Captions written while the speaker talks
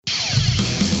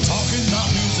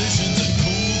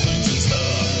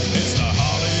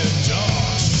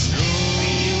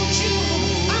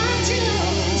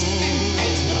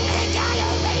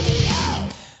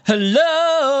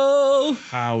Hello!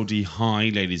 Howdy, hi,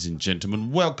 ladies and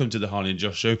gentlemen. Welcome to the Harley and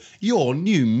Josh Show, your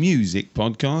new music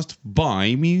podcast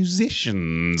by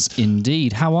musicians.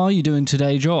 Indeed. How are you doing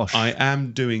today, Josh? I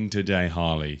am doing today,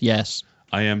 Harley. Yes.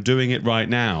 I am doing it right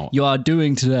now. You are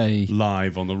doing today.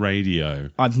 Live on the radio.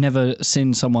 I've never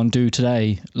seen someone do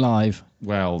today live.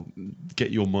 Well,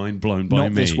 get your mind blown by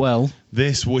Not me. this well.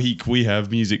 This week we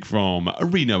have music from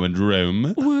Reno and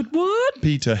Rome, What?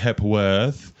 Peter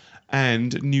Hepworth,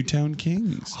 and Newtown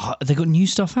Kings. Oh, they got new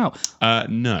stuff out.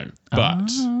 No,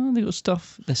 but They got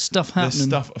stuff. There's stuff happening.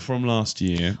 there's stuff from last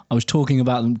year. I was talking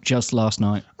about them just last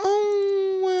night.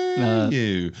 Oh, were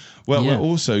you? Well, yeah. we're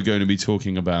also going to be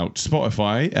talking about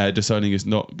Spotify deciding it's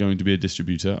not going to be a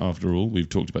distributor after all. We've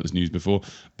talked about this news before,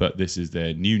 but this is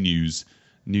their new news.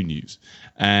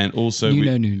 And also...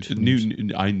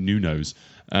 New knows.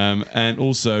 And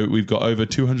also, we've got over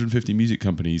 250 music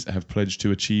companies have pledged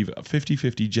to achieve a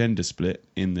 50-50 gender split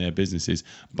in their businesses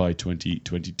by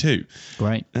 2022.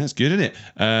 Great. That's good, isn't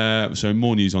it? So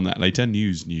more news on that later.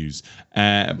 News.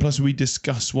 Plus, we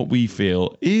discuss what we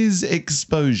feel. Is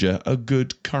exposure a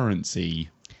good currency?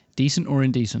 Decent or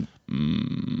indecent?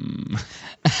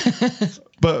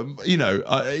 But,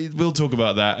 we'll talk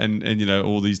about that and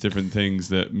all these different things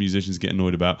that musicians get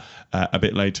annoyed about a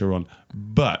bit later on.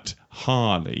 But,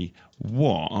 Harley,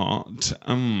 what...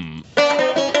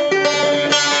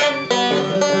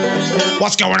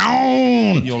 What's going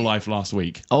on in your life last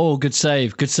week? Oh, good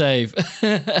save. Couldn't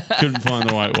find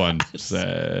the right one.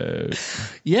 So...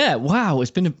 Yeah, wow.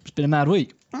 It's been a mad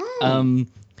week. Well,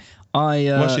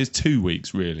 actually, it's 2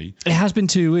 weeks, really. It has been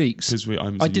 2 weeks. Because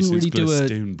I didn't really do a...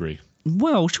 Stonebury.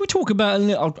 Well, should we talk about a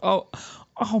little...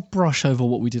 I'll brush over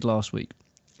what we did last week.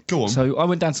 Go on. So I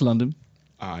went down to London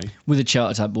Aye. with the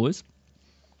Charter Tap boys.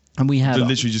 And we had... I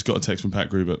literally just got a text from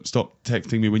Pat Gruber. Stop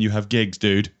texting me when you have gigs,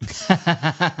 dude.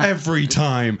 Every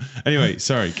time. Anyway,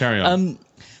 sorry, carry on.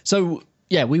 So,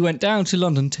 yeah, we went down to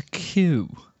London to Kew.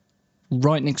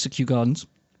 Right next to Kew Gardens.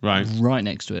 Right. Right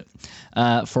next to it.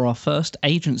 For our first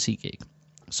agency gig.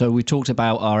 So we talked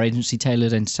about our agency,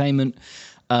 Tailored Entertainment.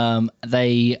 We've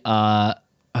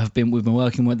been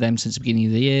working with them since the beginning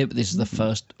of the year, but this is the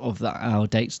first of our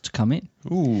dates to come in.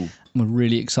 Ooh. We're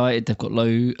really excited. They've got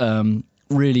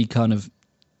really kind of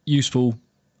useful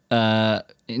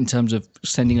in terms of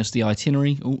sending us the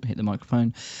itinerary. Oh, hit the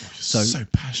microphone. So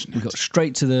passionate. We got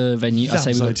straight to the venue.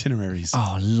 Loves itineraries.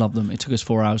 Oh, I love them. It took us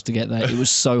 4 hours to get there. It was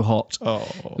so hot.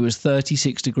 It was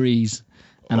 36 degrees,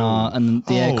 and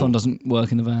the aircon doesn't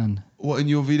work in the van. What, in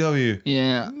your VW?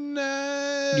 Yeah. No.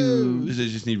 Does it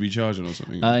just need recharging or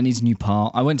something? It needs a new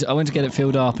part. I went to get it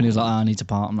filled up, and he was like, I need a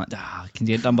part. I'm like, can you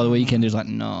get it done by the weekend? He was like,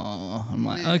 no. I'm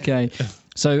like, okay.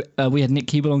 So we had Nick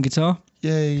Keeble on guitar.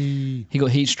 Yay. He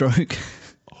got heat stroke.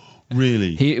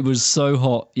 Really? It was so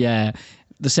hot. Yeah.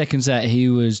 The second set, he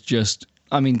was just,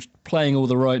 playing all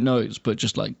the right notes, but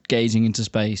just like gazing into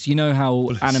space. You know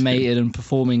how animated and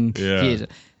performing he is.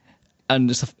 And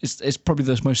it's probably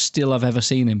the most still I've ever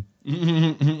seen him.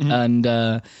 And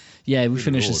we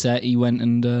finished the set. He went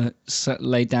and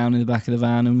laid down in the back of the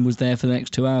van and was there for the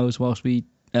next 2 hours whilst we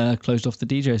closed off the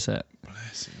DJ set.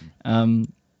 Bless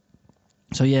him.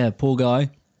 So yeah, poor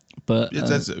guy. But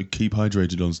That's keep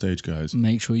hydrated on stage, guys.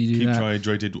 make sure you do Keep that.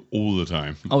 hydrated all the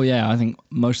time. Oh yeah, I think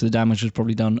most of the damage was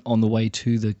probably done on the way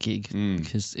to the gig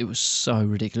because it was so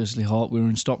ridiculously hot. We were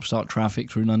in stop-start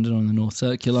traffic through London on the North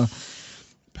Circular.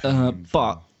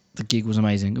 But the gig was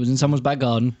amazing. It was in someone's back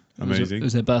garden. Amazing. It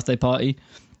was their birthday party.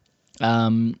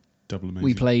 Double amazing.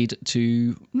 We played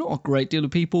to not a great deal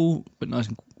of people, but nice.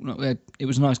 It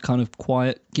was a nice kind of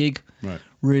quiet gig. Right.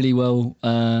 Really well.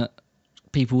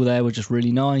 People there were just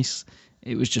really nice.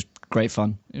 It was just great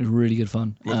fun. It was really good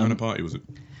fun. What kind of party was it?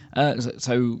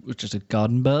 So it was just a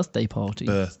garden birthday party.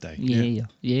 Birthday.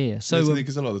 Yeah. So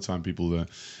because a lot of the time people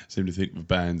seem to think of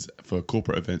bands for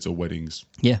corporate events or weddings.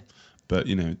 yeah. But,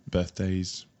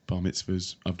 birthdays, bar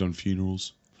mitzvahs, I've done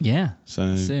funerals. Yeah. So,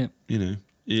 That's it.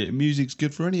 Music's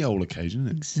good for any old occasion,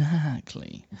 isn't it?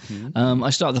 Exactly. I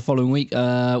started the following week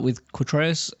with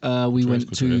Quatreus. We went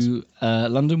to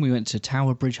London. We went to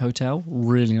Tower Bridge Hotel.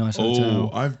 Really nice hotel.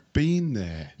 Oh, I've been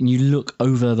there. And you look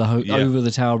over the over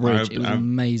the Tower Bridge. It was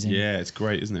amazing. Yeah, it's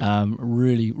great, isn't it?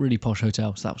 Really, really posh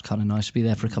hotel. So that was kind of nice to be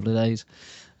there for a couple of days.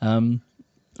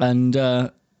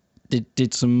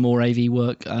 Did some more AV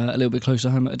work a little bit closer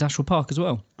home at Adastral Park as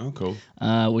well. Oh, cool.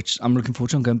 Which I'm looking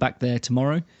forward to. I'm going back there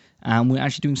tomorrow. And we're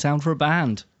actually doing sound for a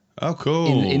band. Oh,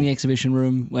 cool. In the exhibition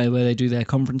room where they do their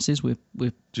conferences. Do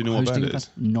you know what band it is?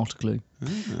 Not a clue.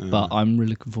 But I'm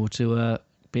really looking forward to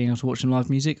being able to watch some live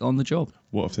music on the job.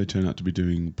 What if they turn out to be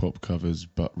doing pop covers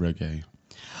but reggae?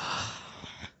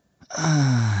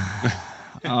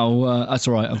 That's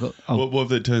all right. What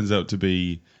if it turns out to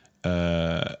be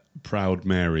Proud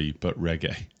Mary but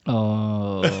reggae?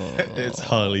 Oh, It's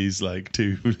Harley's like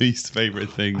two least favourite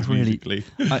things musically.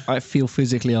 I feel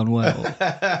physically unwell.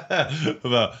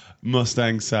 About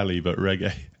Mustang Sally but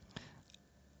reggae.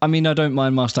 I mean, I don't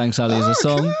mind Mustang Sally as a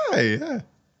song. Okay, yeah.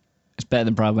 It's better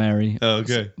than Proud Mary. Oh,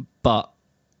 okay. But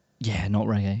yeah, not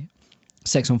reggae.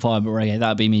 Sex on Fire, but reggae.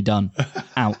 That'd be me done.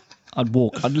 Out. I'd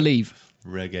walk. I'd leave.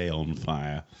 Reggae on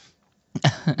fire.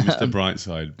 Mr.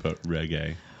 Brightside but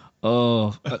reggae.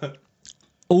 Oh.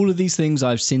 All of these things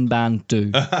I've seen bands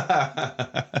do.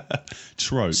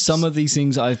 Tropes. Some of these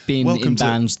things I've been in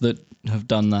bands that have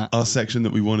done that. Our section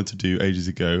that we wanted to do ages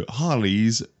ago,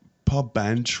 Harley's pub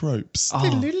band tropes.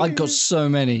 Oh, I got so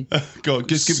many. Go on,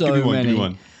 give me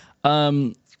one.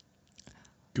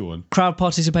 Go on. Crowd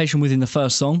participation within the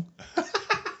first song.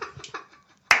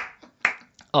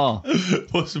 Oh.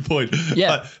 What's the point?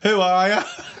 Yeah. Who are you?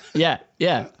 Yeah.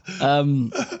 I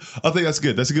think that's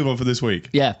good. That's a good one for this week.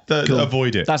 Yeah. Cool.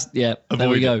 Avoid it. There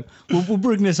we go. We'll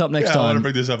bring this up next time. I want to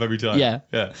bring this up every time.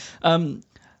 Yeah.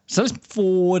 So let's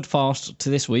forward fast to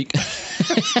this week.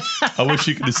 I wish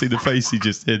you could have seen the face he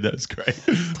just did. That was great.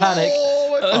 Panic.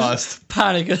 Fast.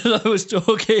 Panic as I was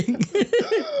talking.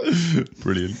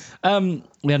 Brilliant.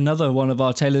 We had another one of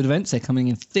our tailored events. They're coming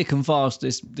in thick and fast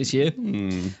this year.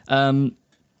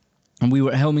 And we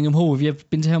were at Helmingham Hall. Have you ever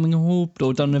been to Helmingham Hall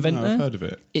or done an event there? I've heard of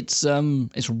it. It's a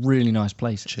really nice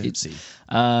place. Chelsea.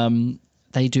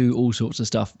 They do all sorts of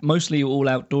stuff, mostly all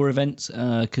outdoor events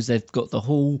because they've got the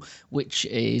hall, which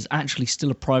is actually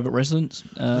still a private residence.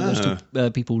 There's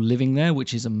still people living there,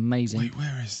 which is amazing. Wait,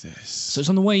 where is this? So it's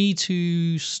on the way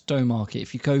to Stowmarket.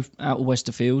 If you go out of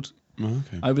Westerfield,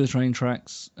 over the train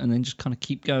tracks, and then just kind of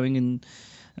keep going. And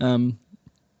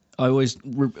I always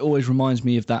reminds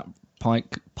me of that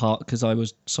Pike Park because I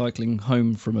was cycling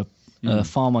home from a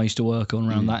farm I used to work on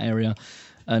around that area.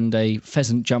 And a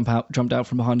pheasant jumped out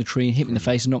from behind a tree and hit me in the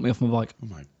face and knocked me off my bike. Oh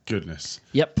my goodness.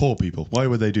 Yep. Poor people. Why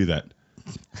would they do that?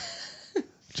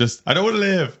 I don't want to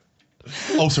live.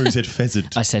 Oh, sorry, you said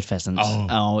pheasant. I said pheasants.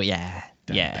 Oh yeah.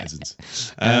 Damn peasants.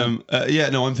 I'm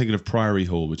thinking of Priory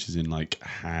Hall, which is in like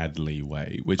Hadley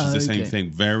Way, which is the same thing.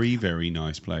 Very, very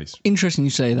nice place. Interesting you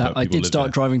say that. I did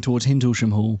start driving towards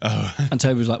Hindlesham Hall. And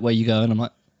Toby was like, where you going? I'm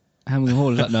like, Helmingham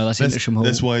Hall? Is that no? That's Hindlesham Hall.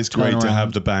 That's why it's great to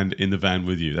have the band in the van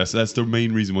with you. That's the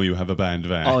main reason why you have a band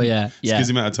van. Oh yeah, Because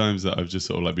the amount of times that I've just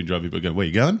sort of like been driving, but going, where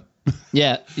you going?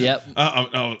 Yeah.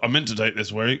 I meant to take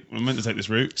this way. I meant to take this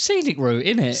route. Scenic route,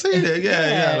 innit? Scenic,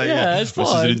 yeah. It's fine.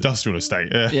 This is an industrial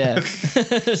estate. Yeah.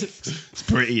 It's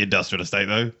pretty industrial estate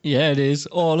though. Yeah, it is.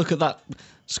 Oh, look at that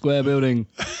square building.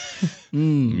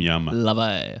 Yum. Love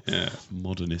it. Yeah,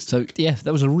 modernist. So yeah,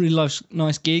 that was a really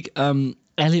nice gig.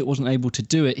 Elliot wasn't able to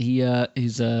do it.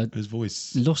 His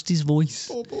voice lost his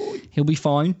voice. Oh boy, he'll be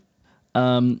fine.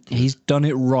 He's done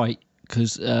it right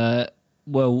because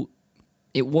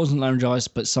it wasn't laryngitis,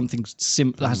 but something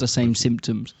that has the same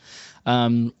symptoms.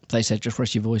 They said just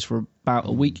rest your voice for about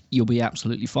a week, you'll be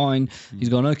absolutely fine. He's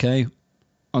gone, okay,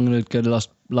 I'm going to go to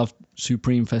Love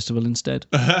Supreme Festival instead.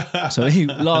 So he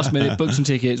last minute booked some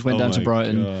tickets, went down to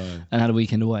Brighton and had a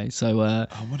weekend away. So I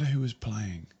wonder who was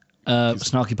playing.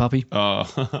 Snarky Puppy.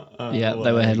 Yeah,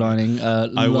 they were headlining.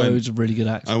 Loads of really good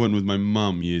acts. I went with my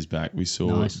mum years back. We saw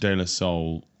Nice. De La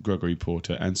Soul, Gregory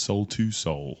Porter, and Soul to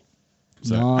Soul.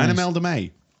 So Nice. Anna Melda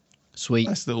May. Sweet.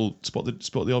 Nice little spot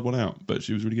the odd one out, but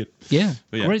she was really good. Yeah,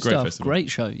 But yeah, great stuff. festival. Great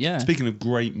show. Yeah. Speaking of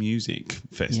great music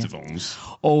festivals,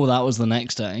 Oh, that was the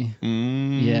next day.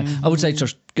 Yeah, I would say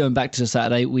just going back to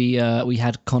Saturday, we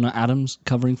had Connor Adams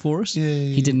covering for us.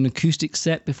 Yay. He did an acoustic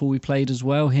set before we played as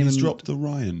well. he's dropped the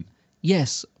Ryan.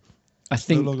 Yes, I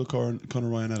think. No longer Connor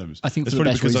Ryan Adams. I think it's for the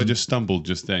probably best because I reason. just stumbled.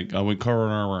 Just think I went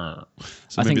Connor.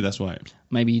 So I maybe think- that's why.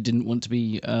 Maybe you didn't want to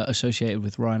be associated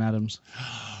with Ryan Adams.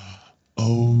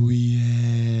 Oh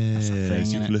yeah, That's the thing,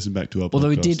 so you innit? can listen back to our podcast. Although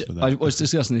he did, for that. I was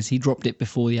discussing this. He dropped it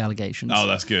before the allegations. Oh,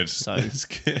 that's good. So, that's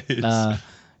good.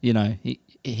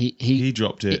 He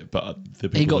dropped it, but the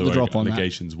people he got who the were drop on that.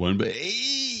 allegations weren't. But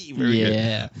very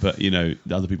Yeah. good. But the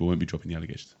other people won't be dropping the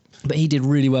allegations. But he did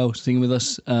really well singing with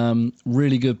us.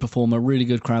 Really good performer, really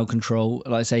good crowd control.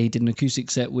 Like I say, he did an acoustic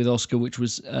set with Oscar, which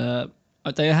was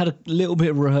they had a little bit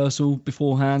of rehearsal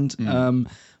beforehand,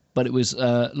 but it was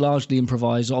largely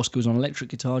improvised. Oscar was on electric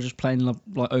guitar, just playing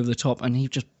like over the top, and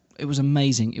it was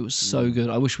amazing. It was so good.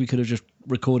 I wish we could have just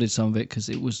recorded some of it because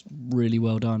it was really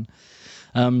well done.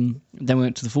 Then we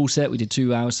went to the full set. We did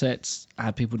 2-hour sets. I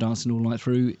had people dancing all night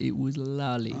through. It was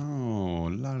lolly. Oh,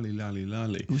 lolly.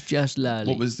 It was just lolly.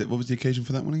 What was the occasion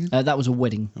for that one again? That was a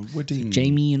wedding. A wedding.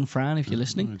 Jamie and Fran, if you're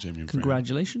listening, Jamie and Fran.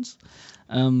 congratulations.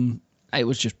 It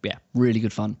was just, really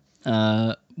good fun.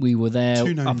 We were there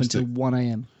up until 1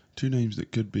 a.m. 2 names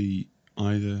that could be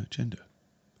either gender.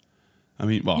 I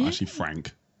mean, actually,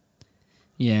 Frank.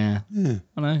 Yeah.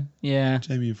 I know. Yeah.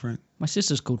 Jamie and Frank. My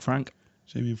sister's called Frank.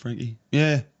 Jamie and Frankie.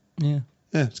 Yeah. Yeah.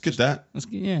 Yeah, it's good that. That's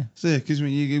good, yeah. So, because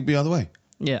you'd be either way.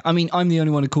 Yeah. I mean, I'm the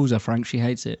only one who calls her Frank. She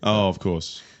hates it. Oh, of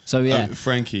course. So, yeah.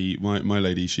 Frankie, my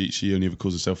lady, she only ever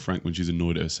calls herself Frank when she's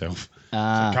annoyed at herself. So,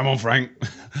 come on, Frank.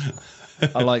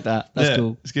 I like that. That's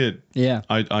cool. It's good. Yeah.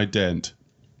 I daren't.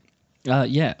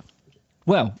 Yeah.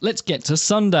 Well, let's get to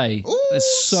Sunday. Ooh, There's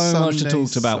so much to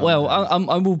talk about. Sunday. Well,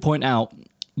 I will point out,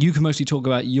 you can mostly talk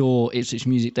about your Ipswich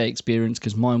Music Day experience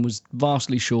because mine was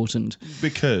vastly shortened.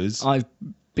 Because I've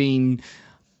been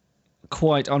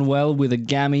quite unwell with a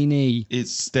gammy knee.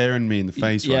 it's staring me in the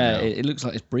face right now. Yeah, it looks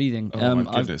like it's breathing. Oh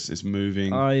my goodness, it's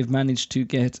moving. I've managed to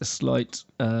get a slight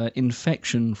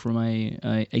infection from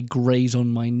a graze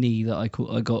on my knee that I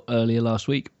got earlier last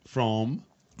week. From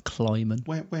Climbing.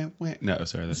 where? No,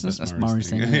 sorry, that's Murray's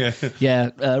thing. Yeah.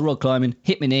 Yeah, rock climbing,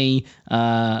 hit my knee.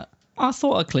 I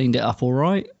thought I cleaned it up all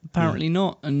right. Apparently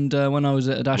not. And when I was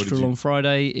at Adastral on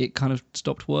Friday, it kind of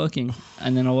stopped working.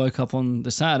 And then I woke up on the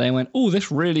Saturday and went, "Oh,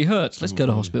 this really hurts. Let's go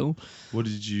to hospital." What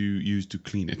did you use to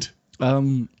clean it? Like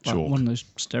one of those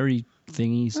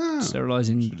thingies,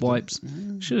 sterilising wipes.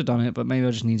 Should have done it, but maybe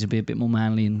I just need to be a bit more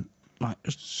manly and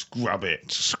just Scrub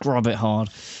it. scrub it hard.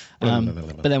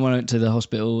 But then when I went to the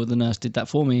hospital, the nurse did that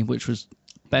for me, which was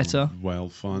better. Well,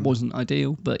 fun. Wasn't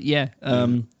ideal, but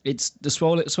it's the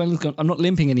swelling's gone. I'm not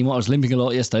limping anymore. I was limping a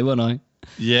lot yesterday, wasn't I?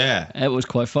 Yeah. It was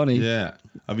quite funny. Yeah.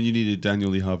 I mean, you needed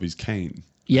Daniel Lee Harvey's cane.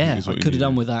 Yeah, I could have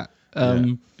done with that. Yeah.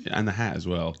 And the hat as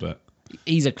well, but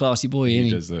He's a classy boy, isn't he?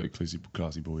 He does look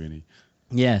classy boy, isn't he?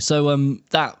 Yeah, so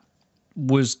that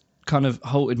was kind of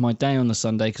halted my day on the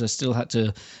Sunday because I still had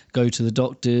to go to the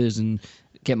doctors and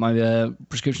get my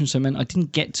prescription. So it meant I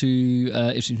didn't get to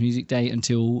Ipswich Music Day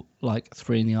until like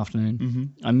 3 in the afternoon.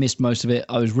 Mm-hmm. I missed most of it.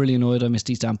 I was really annoyed. I missed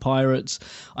East Ham Pirates.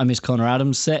 I missed Connor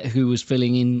Adams' set, who was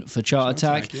filling in for Chart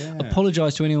Attack. Yeah.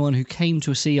 Apologise to anyone who came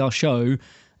to see our show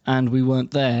and we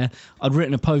weren't there. I'd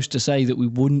written a post to say that we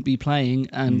wouldn't be playing,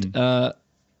 and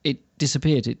it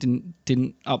disappeared. It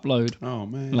didn't upload. Oh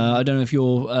man! I don't know if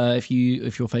your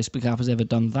Facebook app has ever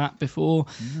done that before.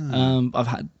 No. I've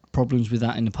had problems with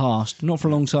that in the past, not for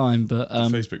a long time, but the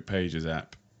Facebook Pages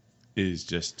app is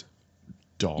just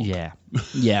dog. Yeah,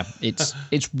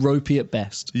 it's ropey at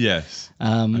best. Yes,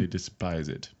 I despise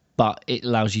it. But it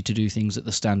allows you to do things that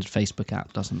the standard Facebook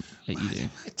app doesn't let you do.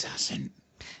 It doesn't.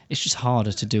 It's just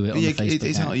harder to do it on the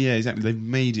Facebook app. Yeah, exactly. They've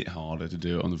made it harder to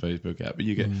do it on the Facebook app, but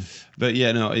you get. But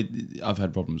yeah, no, I've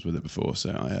had problems with it before,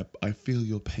 so I feel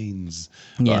your pains.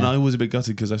 Yeah. And I was a bit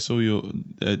gutted because I saw you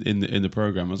in the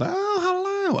program. I was like,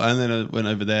 oh, hello, and then I went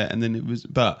over there, and then it was.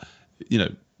 But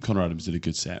Connor Adams did a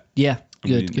good set. Yeah,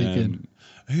 good.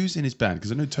 Who's in his band?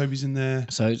 Because I know Toby's in there.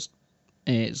 So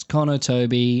it's Connor,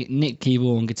 Toby, Nick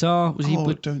keyboard and guitar.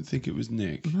 I don't think it was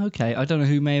Nick. Okay, I don't know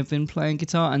who may have been playing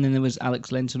guitar, and then there was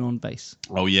Alex Lenton on bass.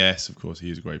 Oh yes, of course,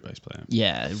 he is a great bass player.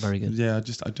 Yeah, very good. Yeah,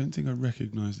 I don't think I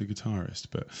recognised the guitarist,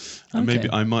 but maybe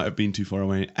I might have been too far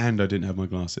away, and I didn't have my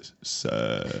glasses.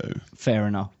 So fair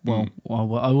enough. Well,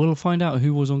 I will find out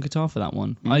who was on guitar for that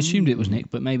one. I assumed it was Nick,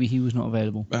 but maybe he was not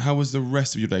available. But how was the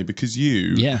rest of your day? Because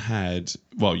you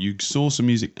you saw some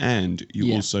music, and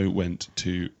you also went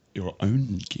to your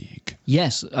own gig.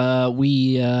 Yes,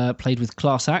 we played with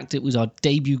Class Act. It was our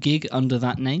debut gig under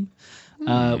that name,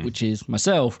 which is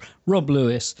myself, Rob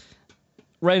Lewis,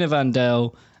 Raina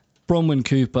Vandell, Bronwyn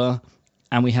Cooper,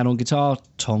 and we had on guitar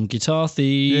Tom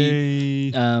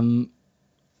Guitarthy.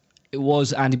 It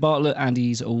was Andy Bartlett.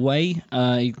 Andy's away.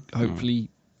 He hopefully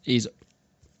is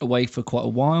away for quite a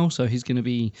while, so he's going to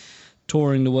be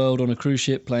touring the world on a cruise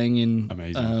ship, playing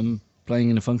in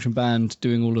playing in a function band,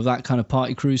 doing all of that kind of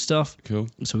party crew stuff. Cool.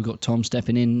 So we've got Tom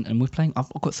stepping in, and we're playing. I've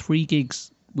got 3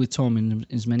 gigs with Tom in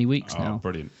as many weeks now.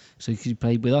 Brilliant. So he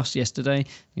played with us yesterday, and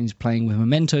he's playing with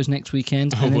Mementos next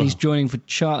weekend, and then he's joining for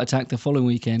Chart Attack the follling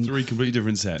weekend. 3 completely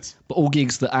different sets. But all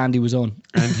gigs that Andy was on.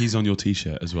 And he's on your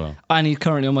T-shirt as well. And he's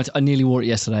currently on my... I nearly wore it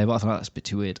yesterday, but I thought that's a bit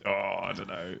too weird. Oh, I don't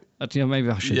know. Maybe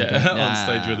I should. Yeah, on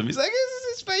stage with him. He's like, this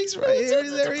is his face right here.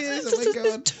 There he is. Oh my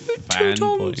God. Two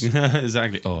Toms.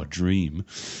 Exactly. Oh, dream.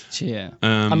 Yeah.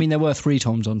 I mean, there were 3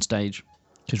 Toms on stage,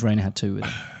 because Raina had 2 with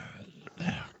him.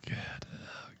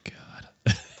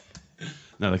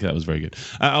 No, that was very good.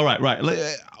 All right.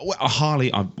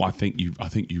 Harley, I think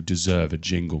you deserve a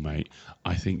jingle, mate.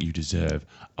 I think you deserve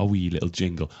a wee little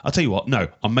jingle. I'll tell you what. No,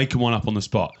 I'm making one up on the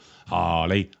spot.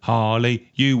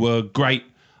 Harley, you were great.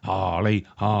 Harley,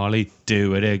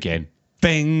 do it again.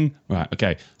 Bing. Right,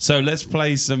 okay. So let's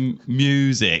play some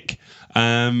music.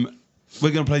 We're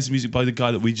going to play some music by the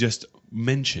guy that we just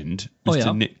mentioned,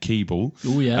 Mr. Nick Keeble,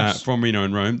 from Reno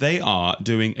and Rome. They are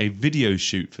doing a video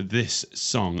shoot for this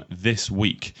song this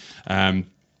week.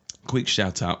 Quick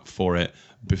shout out for it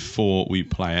before we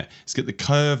play it. It's at the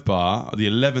Curve Bar, the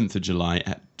 11th of July,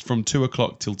 from 2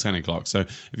 o'clock till 10 o'clock. So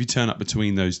if you turn up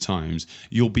between those times,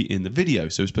 you'll be in the video.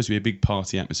 So it's supposed to be a big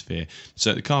party atmosphere.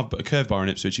 So at the Curve Bar in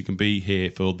Ipswich, you can be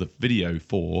here for the video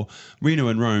for Reno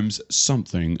and Rome's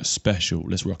Something Special.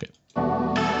 Let's rock it.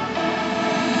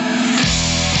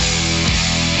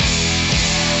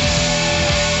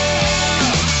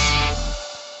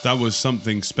 That was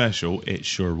Something Special. It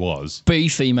sure was.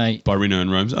 Beefy, mate. By Reno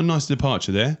and Rome's. A nice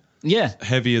departure there. Yeah.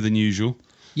 Heavier than usual.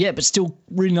 Yeah, but still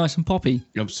really nice and poppy.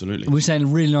 Absolutely. We're saying a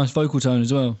really nice vocal tone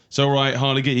as well. So, right,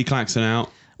 Harley, get your klaxon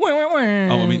out.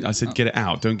 I said get it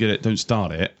out. Don't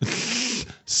start it.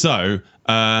 So,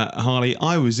 Harley,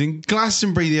 I was in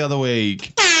Glastonbury the other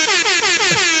week.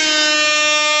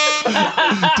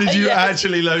 Did you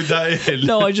actually load that in?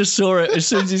 No, I just saw it. As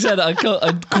soon as you said it, I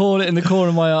caught it in the corner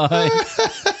of my eye.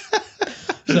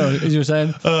 Sorry, as you were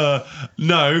saying?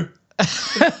 No.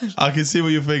 I can see where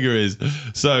your finger is.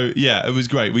 So yeah, it was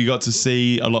great. We got to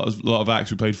see a lot of acts.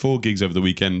 We played 4 gigs over the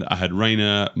weekend. I had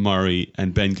Raina, Murray,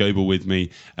 and Ben Goebel with me,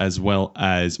 as well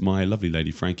as my lovely lady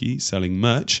Frankie selling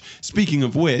merch. Speaking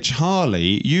of which,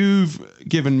 Harley, you've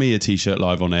given me a t-shirt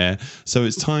live on air, so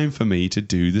it's time for me to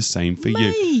do the same for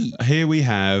you. Here we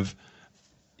have.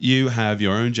 You have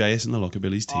your own JS and the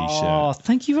Lockabilly's t-shirt. Oh,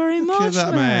 thank you very much, Look at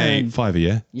that, man. mate. $5 a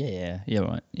year. Yeah, you're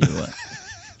right.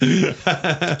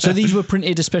 So these were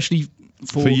printed especially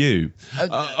for you.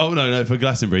 No, for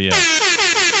Glastonbury, yeah.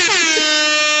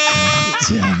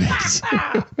 Damn it.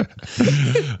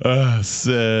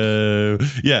 So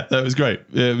yeah, that was great.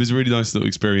 It was a really nice little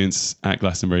experience at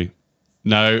Glastonbury.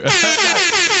 No. Okay,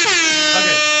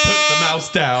 put the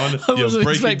mouse down. I wasn't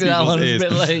expecting that one. It was a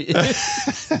bit late.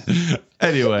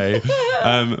 Anyway,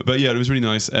 but yeah, it was really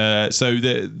nice. So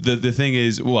the thing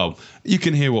is, well, you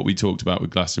can hear what we talked about with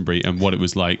Glastonbury and what it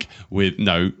was like with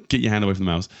get your hand away from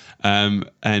the mouse,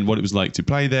 and what it was like to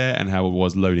play there and how it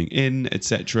was loading in,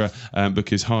 etc.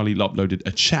 Because Harley uploaded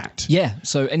a chat. Yeah.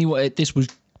 So anyway, this was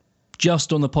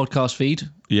just on the podcast feed.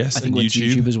 Yes, I think went to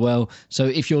YouTube as well. So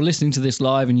if you're listening to this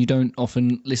live and you don't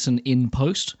often listen in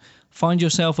post, find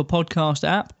yourself a podcast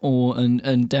app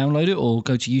and download it, or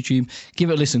go to YouTube, give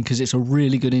it a listen, because it's a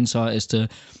really good insight as to...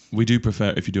 We do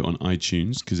prefer if you do it on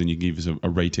iTunes, because then you can give us a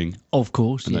rating. Of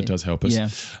course, and that does help us. Yeah.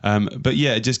 But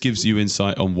yeah, it just gives you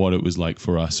insight on what it was like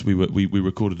for us. We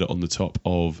recorded it on the top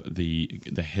of the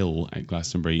hill at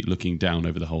Glastonbury, looking down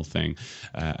over the whole thing,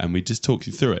 and we just talked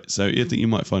you through it. So I think you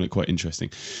might find it quite interesting.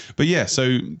 But yeah,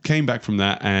 so came back from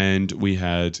that, and we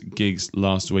had gigs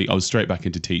last week. I was straight back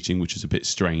into teaching, which is a bit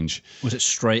strange. Was it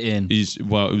straight in? It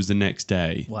was the next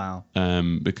day. Wow.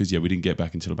 Because we didn't get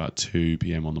back until about 2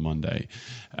 p.m. on the Monday.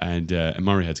 And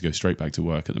Murray had to go straight back to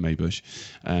work at the Maybush.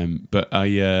 But I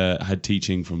had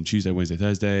teaching from Tuesday, Wednesday,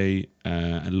 Thursday,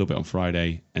 and a little bit on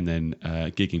Friday, and then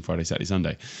gigging Friday, Saturday,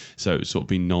 Sunday. So it's sort of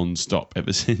been non-stop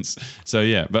ever since. So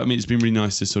yeah, but I mean, it's been really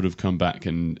nice to sort of come back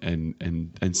and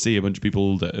see a bunch of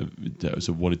people that sort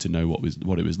of wanted to know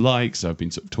what it was like. So I've been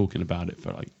sort of talking about it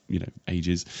for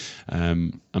ages.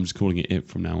 I'm just calling it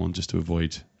from now on, just to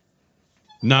avoid.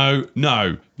 No,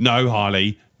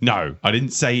 Harley. No, I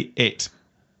didn't say it.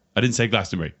 I didn't say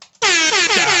Glastonbury.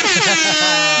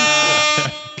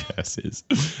 Curses.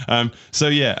 So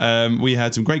yeah, we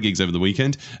had some great gigs over the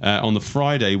weekend. On the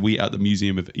Friday, we at the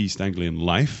Museum of East Anglian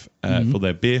Life for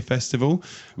their beer festival.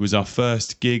 It was our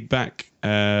first gig back.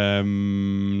 Not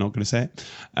going to say it.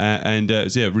 And it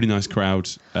was a really nice crowd.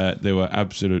 They were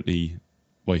absolutely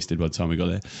wasted by the time we got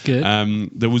there. Good.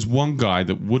 There was one guy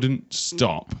that wouldn't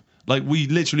stop. Like, we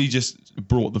literally just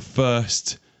brought the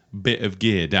first bit of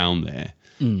gear down there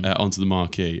onto the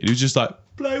marquee. And he was just like,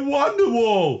 play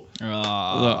Wonderwall!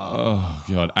 Oh,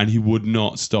 God. And he would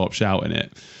not stop shouting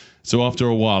it. So after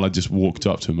a while, I just walked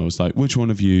up to him. I was like, which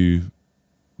one of you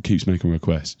keeps making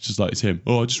requests? Just like, it's him.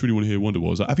 Oh, I just really want to hear Wonderwall. I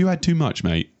was like, have you had too much,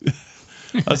 mate?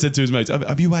 I said to his mates,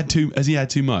 has he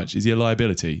had too much? Is he a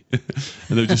liability? And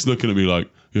they were just looking at me like,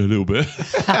 yeah, a little bit.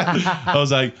 I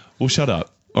was like, well, shut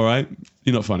up. All right?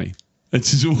 You're not funny. And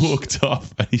just walked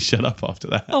off, and he shut up after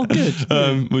that. Oh,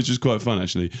 good. Which was quite fun,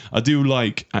 actually. I do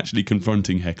like actually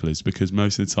confronting hecklers, because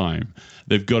most of the time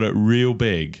they've got it real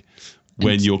big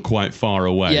when you're quite far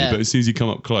away. Yeah. But as soon as you come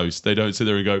up close, they don't sit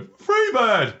there and go,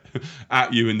 Freebird!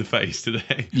 at you in the face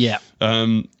today. Yeah.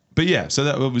 But yeah, so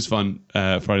that was fun.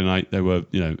 Friday night, they were,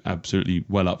 absolutely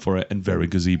well up for it and very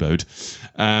gazeboed,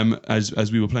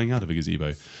 as we were playing out of a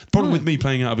gazebo. The problem with me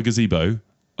playing out of a gazebo,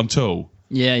 I'm tall.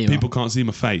 Yeah, people can't see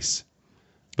my face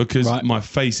because my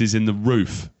face is in the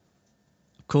roof.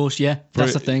 Of course, yeah,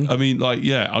 that's the thing. I mean,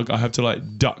 I have to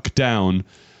duck down,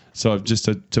 so I've just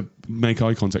to make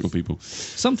eye contact with people.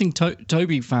 Something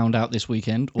Toby found out this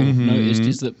weekend or noticed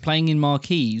is that playing in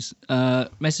marquees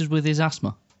messes with his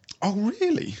asthma. Oh,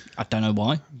 really? I don't know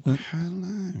why. Hello. It's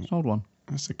an old one.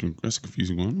 That's a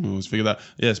confusing one. I always figure that.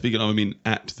 Yeah, speaking of,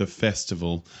 at the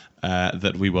festival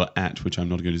that we were at, which I'm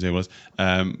not going to say was,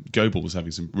 Goebel was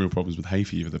having some real problems with hay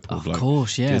fever, the poor bloke. Of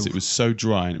course, yeah. Because it was so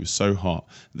dry and it was so hot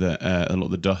that a lot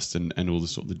of the dust and all the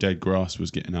sort of the dead grass was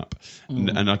getting up.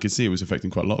 And I could see it was affecting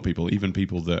quite a lot of people, even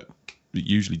people that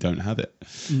usually don't have it.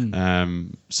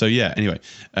 So yeah, anyway,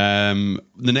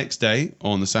 the next day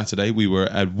on the Saturday we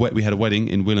had a wedding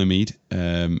in Willowmead.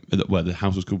 The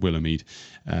house was called Willowmead,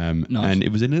 nice. and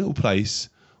it was in a little place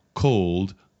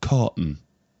called Carton.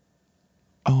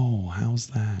 Oh, how's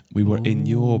that? We were in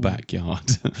your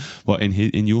backyard, well, in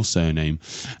your surname.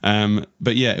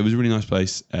 But yeah, it was a really nice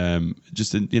place.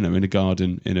 Just in a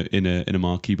garden, in a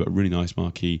marquee, but a really nice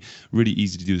marquee. Really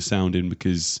easy to do the sound in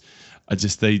because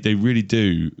they really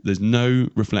do. There's no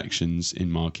reflections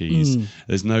in marquees.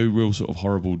 There's no real sort of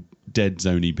horrible dead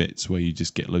zoney bits where you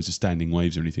just get loads of standing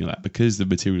waves or anything like that. Because the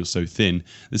material's so thin,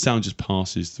 the sound just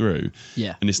passes through.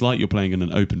 Yeah. And it's like you're playing in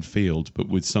an open field, but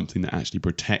with something that actually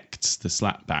protects the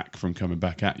slapback from coming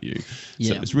back at you.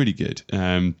 Yeah. So it's really good.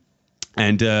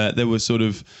 And there were sort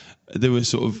of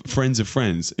friends of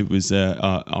friends. It was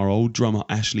our old drummer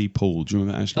Ashley Paul. Do you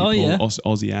remember Ashley Paul? Yeah.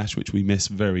 Aussie Ash, which we miss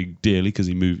very dearly because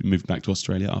he moved back to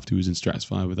Australia after he was in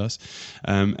Strathspire with us.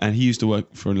 And he used to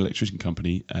work for an electrician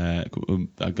company,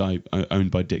 a guy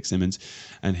owned by Dick Simmons,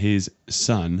 and his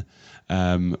son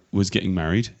was getting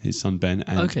married. His son Ben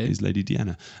and his lady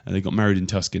Deanna. And they got married in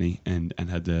Tuscany and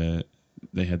had the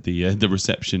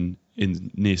reception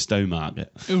near Stowmarket.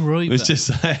 Oh, right. It was just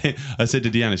like, I said to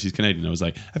Deanna, she's Canadian, I was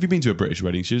like, have you been to a British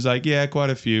wedding? She was like, yeah, quite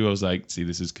a few. I was like, see,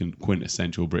 this is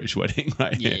quintessential British wedding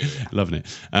right here. Yeah. Loving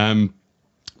it.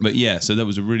 But yeah, so that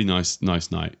was a really nice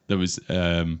night. There was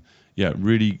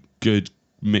really good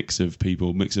mix of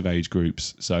people, mix of age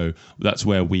groups. So that's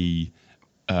where we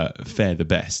fare the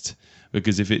best.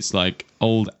 Because if it's like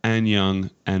old and young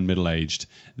and middle-aged,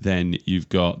 then you've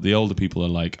got the older people are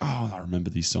like, oh, I remember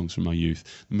these songs from my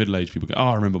youth. The middle-aged people go, oh,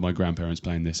 I remember my grandparents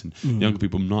playing this. And the younger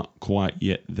people not quite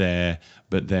yet there.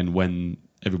 But then when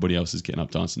everybody else is getting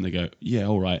up dancing, they go, yeah,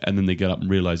 all right. And then they get up and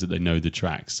realise that they know the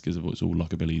tracks because it's all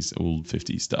Lockabillys, all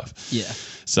 50s stuff. Yeah.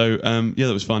 So,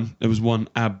 that was fun. There was one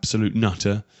absolute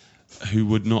nutter who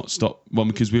would not stop. Well,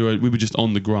 because we were just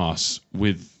on the grass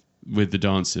with the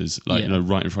dancers, right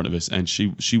in front of us, and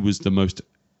she was the most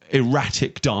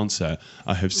erratic dancer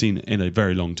I have seen in a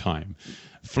very long time,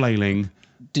 flailing.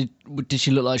 Did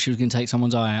she look like she was going to take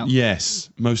someone's eye out?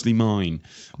 Yes, mostly mine,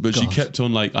 but she kept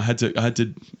on I had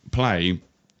to play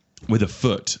with a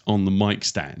foot on the mic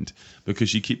stand because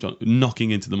she kept on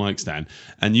knocking into the mic stand.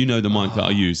 And the mic that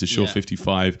I use, the Shure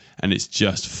 55, and it's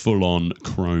just full on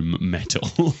chrome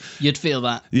metal. You'd feel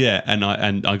that. Yeah, and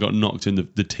I got knocked in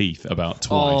the teeth about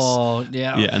twice. Oh,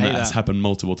 yeah. Yeah, and that's happened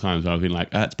multiple times. I've been like,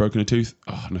 it's broken a tooth.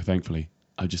 Oh, no, thankfully.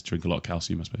 I just drink a lot of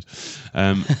calcium, I suppose.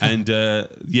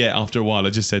 After a while, I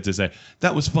just said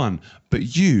that was fun,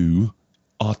 but you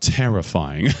are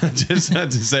terrifying. I just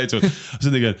had to say it to her. I was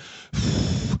sitting there going,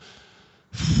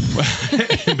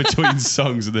 in between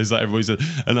songs, and there's everybody said,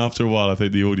 and after a while I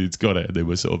think the audience got it and they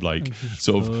were sort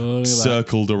of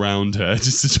circled around her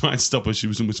just to try and stop her. She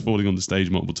was almost falling on the stage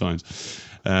multiple times.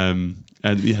 And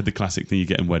you had the classic thing you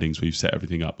get in weddings where you've set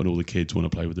everything up and all the kids want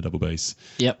to play with the double bass.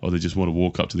 Yep. Or they just want to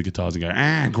walk up to the guitars and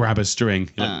go, grab a string.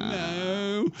 You're like,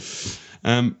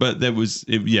 no. But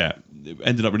it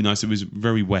ended up really nice. It was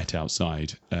very wet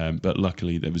outside, but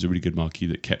luckily there was a really good marquee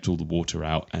that kept all the water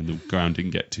out and the ground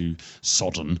didn't get too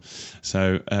sodden.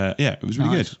 So, it was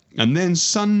really good. And then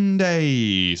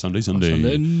Sunday,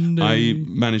 I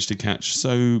managed to catch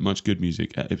so much good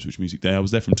music at Ipswich Music Day. I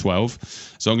was there from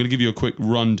 12. So I'm going to give you a quick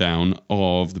rundown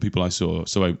of the people I saw.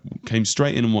 So I came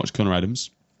straight in and watched Connor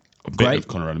Adams. A bit of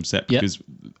Connor Adams set because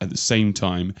at the same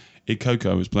time,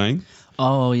 Ikoko was playing.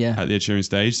 Oh, yeah. At the Ed Sheeran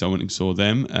stage. So I went and saw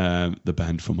them, the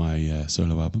band for my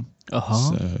solo album.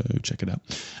 Uh-huh. So check it out.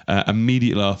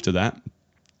 Immediately after that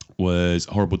was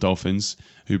Horrible Dolphins,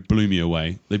 who blew me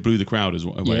away. They blew the crowd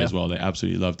away as well. They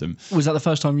absolutely loved them. Was that the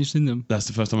first time you've seen them? That's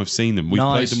the first time I've seen them. We've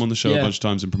played them on the show a bunch of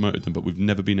times and promoted them, but we've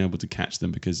never been able to catch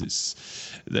them because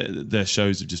their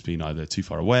shows have just been either too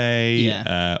far away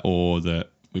or that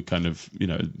were kind of,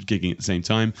 gigging at the same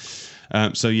time.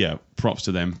 So yeah, props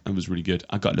to them. It was really good.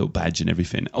 I got a little badge and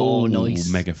everything. Oh, nice.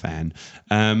 Mega fan.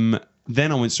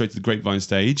 Then I went straight to the Grapevine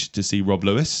stage to see Rob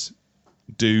Lewis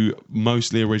do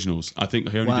mostly originals. I think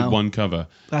he only did one cover.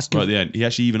 That's good. Right at the end. He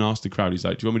actually even asked the crowd, he's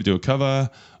like, do you want me to do a cover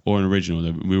or an original?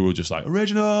 And we were all just like,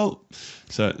 original!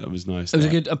 So that was nice. It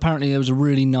was apparently there was a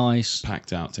really nice...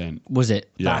 packed out tent. Was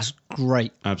it? Yeah. That's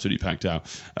great. Absolutely packed out.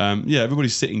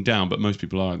 Everybody's sitting down, but most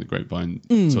people are in the Grapevine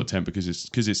sort of tent because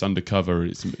it's undercover.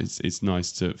 It's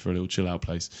nice for a little chill out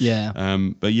place. Yeah.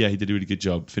 But yeah, he did a really good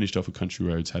job. Finished off with Country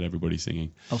Roads, had everybody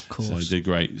singing. Of course. So he did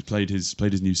great. He played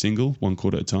his new single, One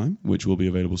Chord at a Time, which will be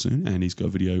available soon, and he's got a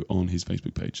video on his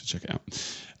Facebook page, so check it out.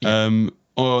 Yeah.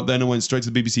 Then I went straight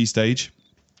to the BBC stage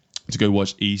to go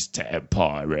watch East End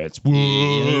Pirates.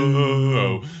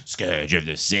 Whoa, Scourge of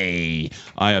the Sea.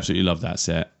 I absolutely love that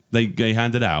set. They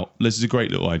handed out, this is a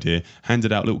great little idea,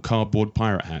 handed out little cardboard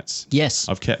pirate hats. Yes.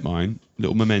 I've kept mine,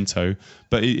 little memento,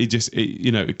 but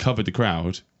it covered the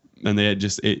crowd, and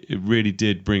it really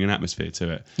did bring an atmosphere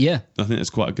to it. Yeah. I think that's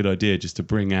quite a good idea, just to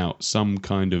bring out some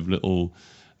kind of little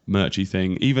merchy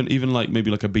thing, even like maybe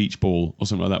like a beach ball or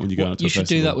something like that when you go out to a festival. You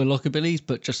should do that with Lockabilly's,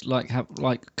 but just like have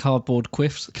like cardboard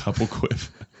quiffs. Couple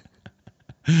quiff.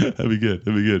 That'd be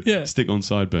good. Yeah. Stick on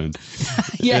sideburns.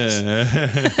 Yes.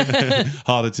 Yeah.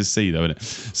 Harder to see though, isn't it?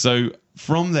 So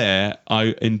from there,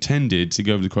 I intended to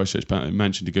go over to the Christchurch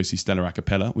Mansion to go see Stella a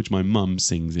cappella, which my mum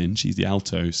sings in. She's the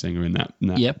alto singer in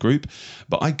that group.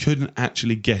 But I couldn't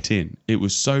actually get in. It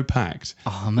was so packed.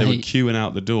 Oh, they were mate. queuing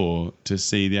out the door to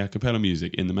see the a cappella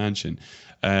music in the mansion.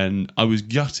 And I was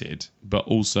gutted, but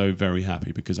also very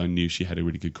happy because I knew she had a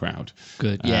really good crowd.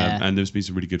 Good, yeah. And there's been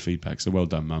some really good feedback. So well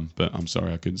done, Mum. But I'm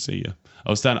sorry I couldn't see you. I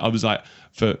was like,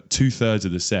 for 2/3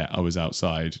 of the set, I was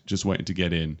outside just waiting to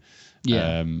get in.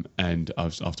 Yeah. And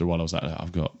after a while, I was like,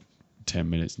 I've got 10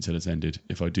 minutes until it's ended.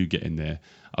 If I do get in there,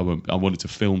 I wanted to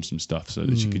film some stuff so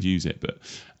that she could use it, but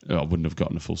I wouldn't have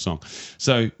gotten a full song.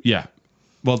 So yeah.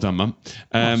 Well done, Mum.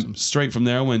 Awesome. Straight from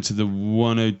there, I went to the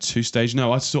 102 stage.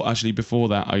 No, I saw actually before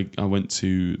that, I went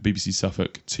to BBC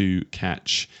Suffolk to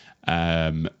catch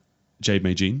Jade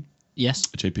May Jean. Yes.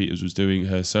 Jade Peters was doing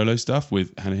her solo stuff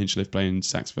with Hannah Hinchliffe playing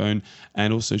saxophone,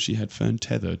 and also she had Fern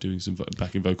Tether doing some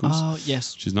backing vocals. Oh,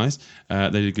 yes. Which is nice. They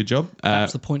did a good job.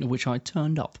 That's the point at which I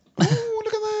turned up. Oh,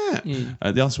 look at that.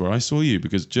 Yeah. That's where I saw you,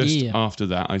 because just after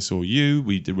that I saw you.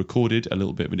 We recorded a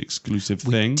little bit of an exclusive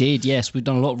thing. We did, yes. We've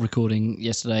done a lot of recording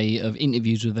yesterday of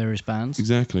interviews with various bands.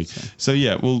 Exactly. So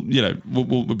yeah, we'll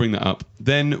bring that up.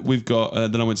 Then we've got.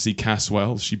 Then I went to see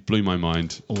Caswell. She blew my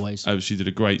mind. Always. She did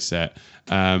a great set.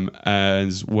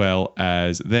 As well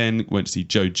as then went to see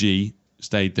Joe G.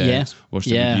 Stayed there. Yes. Watched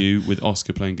a review with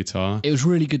Oscar playing guitar. It was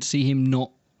really good to see him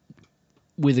not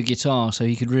with a guitar, so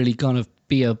he could really kind of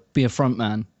be a front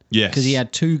man. Yes. Because he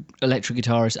had two electric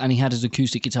guitarists and he had his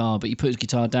acoustic guitar, but he put his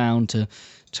guitar down to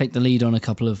take the lead on a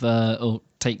couple of, or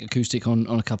take acoustic on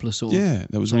a couple of sort of. Yeah,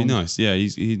 that was really nice. Yeah,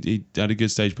 he had a good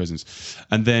stage presence.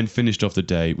 And then finished off the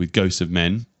day with Ghosts of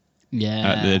Men. Yeah.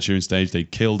 At the Ed Sheeran stage. They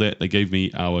killed it. They gave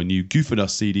me our new Goof and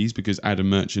Us CDs because Adam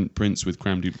Merchant prints with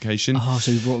Cram Duplication. Oh,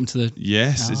 so you brought them to the...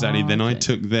 Yes, exactly. Then I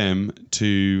took them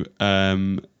to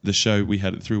the show we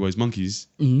had at Throughways Monkeys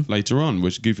later on,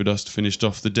 which Goof and Us finished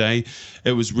off the day.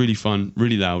 It was really fun,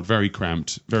 really loud, very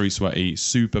cramped, very sweaty,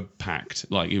 super packed.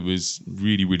 Like, it was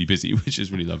really, really busy, which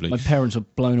is really lovely. My parents were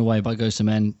blown away by Ghost of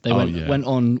Men. They went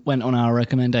on our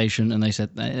recommendation and they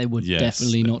said they were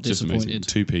definitely not disappointed. Amazing.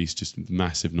 Two-piece, just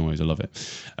massive noise. I love it.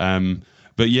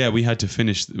 But yeah, we had to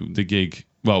finish the gig.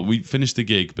 Well, we finished the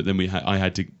gig, but then I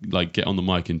had to like get on the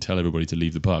mic and tell everybody to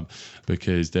leave the pub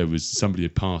because there was somebody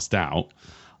had passed out,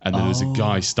 and then there was a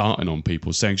guy starting on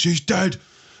people saying, "She's dead,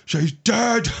 she's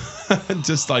dead,"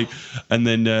 just like, and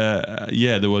then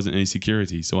there wasn't any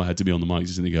security, so I had to be on the mic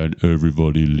just going,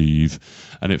 "Everybody leave,"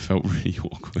 and it felt really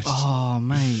awkward. Oh,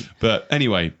 mate. But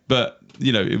anyway,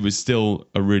 it was still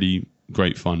a really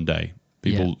great fun day.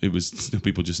 It was still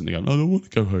people just sitting there going, I don't want to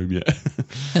go home yet.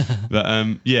 But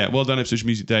well done, Ipswich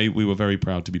Music Day. We were very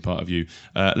proud to be part of you.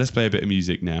 Let's play a bit of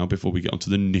music now before we get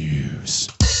onto the news.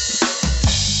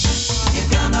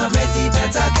 If you're not ready,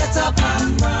 better get up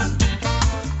and run.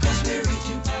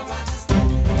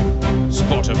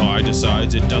 Spotify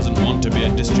decides it doesn't want to be a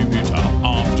distributor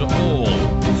after all.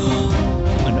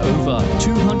 And over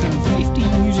 250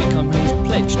 music companies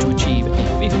pledged to achieve a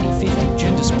 50-50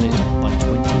 gender split by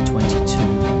 2022.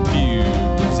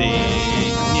 Music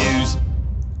news.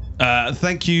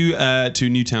 thank you to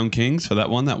Newtown Kings for that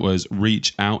one. That was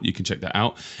Reach Out. You can check that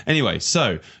out. Anyway,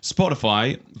 so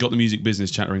Spotify got the music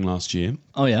business chattering last year.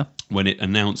 Oh, yeah. When it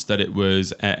announced that it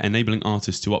was enabling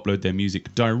artists to upload their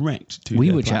music direct to We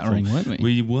their were platform. chattering, weren't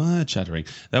we? We were chattering.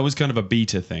 That was kind of a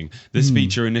beta thing. This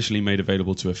feature initially made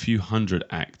available to a few hundred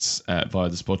acts via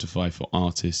the Spotify for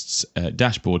Artists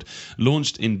dashboard,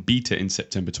 launched in beta in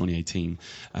September 2018.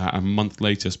 A month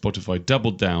later, Spotify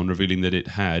doubled down, revealing that it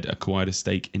had acquired a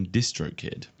stake in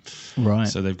DistroKid. Right.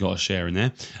 So they've got a share in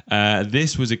there.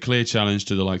 This was a clear challenge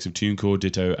to the likes of TuneCore,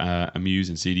 Ditto, Amuse,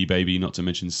 and CD Baby, not to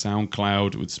mention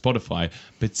SoundCloud with Spotify,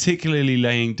 particularly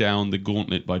laying down the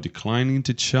gauntlet by declining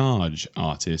to charge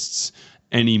artists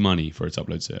any money for its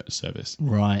upload service.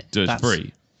 Right. So it's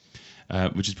free.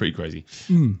 Which is pretty crazy.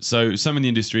 Mm. So some in the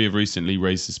industry have recently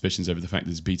raised suspicions over the fact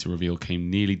that this beta reveal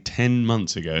came nearly 10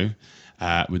 months ago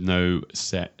with no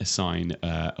set sign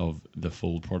of the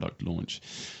full product launch.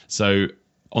 So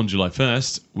on July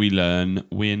 1st, we learn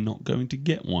we're not going to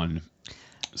get one.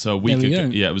 So a week ago,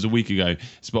 it was a week ago,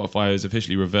 Spotify has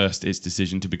officially reversed its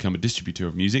decision to become a distributor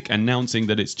of music, announcing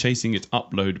that it's chasing its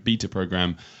upload beta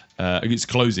program. It's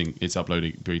closing its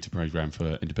uploading beta program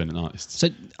for independent artists. So,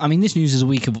 I mean, this news is a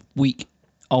week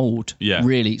old,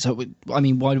 really. So, I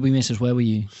mean, why did we miss it? Where were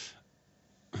you?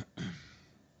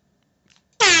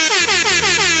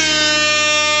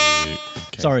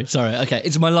 Sorry. Okay,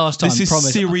 it's my last time. This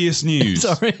is serious news.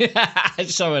 Sorry,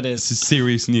 so it is. This is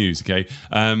serious news. Okay,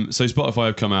 so Spotify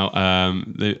have come out.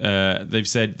 They've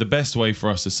said the best way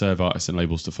for us to serve artists and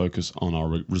labels to focus on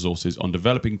our resources on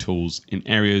developing tools in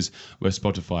areas where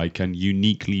Spotify can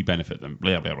uniquely benefit them.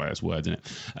 Blah blah blah. That's words, isn't it?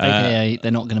 AKA,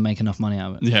 they're not going to make enough money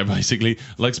out of it. Yeah, basically,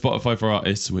 like Spotify for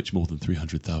Artists, which more than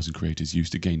 300,000 creators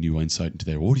use to gain new insight into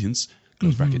their audience.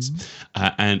 Close brackets,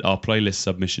 and our playlist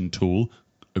submission tool.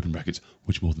 Open brackets,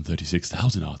 which more than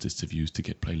 36,000 artists have used to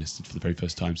get playlisted for the very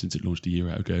first time since it launched a year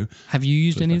ago. Have you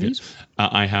used any of these?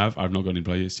 I have. I've not got any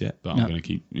playlists yet, but I'm going to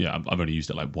keep. Yeah, I've only used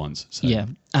it like once. So. Yeah.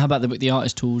 How about the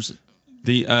artist tools?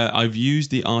 I've used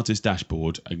the artist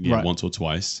dashboard once or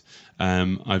twice.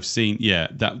 I've seen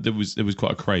that there was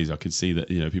quite a craze. I could see that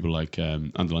people like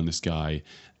Underline the Sky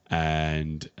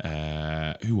and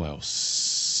who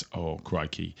else? Oh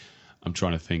crikey, I'm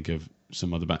trying to think of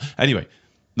some other band. Anyway.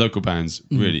 Local bands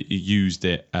really used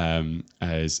it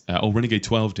as Renegade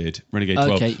 12 did. Renegade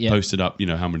 12 posted up,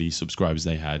 how many subscribers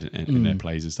they had in their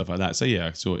plays and stuff like that. So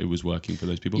I saw it was working for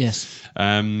those people. Yes.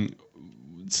 So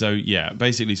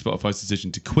basically Spotify's decision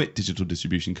to quit digital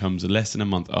distribution comes less than a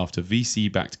month after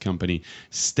VC-backed company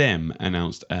Stem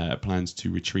announced plans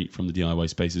to retreat from the DIY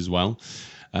space as well.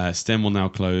 Stem will now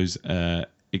close.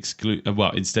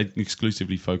 Instead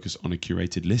exclusively focus on a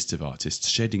curated list of artists,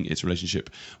 shedding its relationship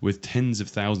with tens of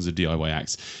thousands of DIY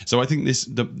acts. So I think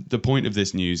the point of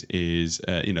this news is,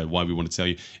 why we want to tell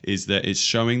you, is that it's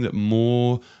showing that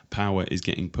more power is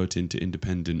getting put into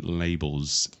independent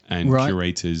labels and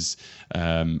curators,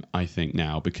 I think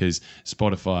now, because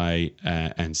Spotify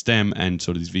and Stem and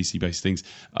sort of these VC-based things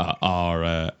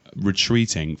are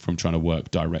retreating from trying to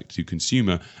work direct to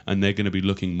consumer, and they're going to be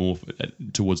looking more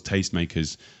towards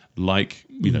tastemakers like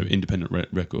independent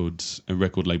record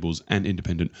labels and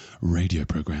independent radio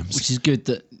programs, which is good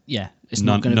that it's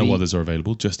not going to no others are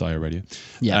available, just IO Radio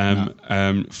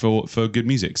for good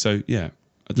music. So I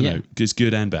don't know, it's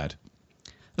good and bad.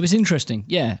 But it's interesting.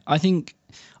 I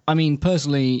mean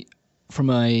personally, from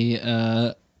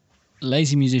a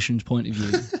lazy musician's point of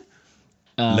view.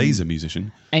 Laser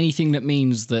musician. Anything that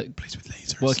means that plays with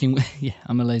lasers. Working with,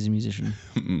 I'm a lazy musician.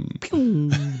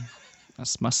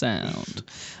 That's my sound.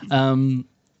 All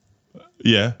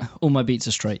my beats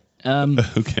are straight.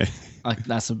 Okay.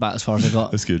 That's about as far as I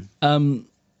got. That's good.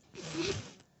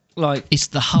 It's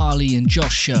the Harley and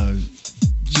Josh show.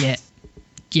 Yeah.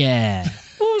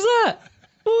 What was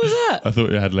that? I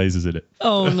thought it had lasers in it.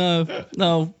 Oh no.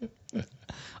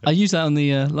 I used that on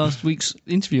the last week's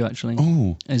interview, actually.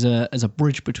 Oh, as a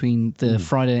bridge between the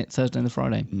Thursday and the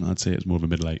Friday. I'd say it's more of a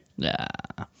middle eight. Yeah.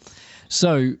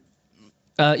 So,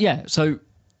 So,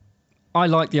 I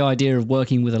like the idea of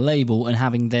working with a label and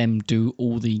having them do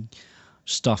all the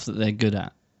stuff that they're good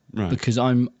at. Right. Because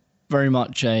I'm very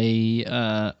much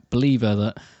a believer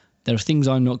that there are things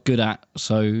I'm not good at,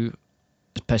 so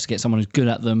it's best to get someone who's good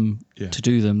at them to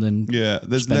do them than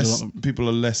there's less people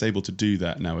are less able to do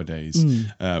that nowadays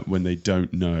when they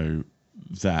don't know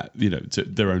that to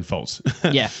their own faults.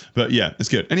 But it's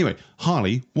good. Anyway,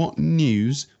 Harley, what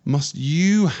news must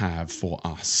you have for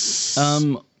us?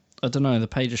 I don't know, the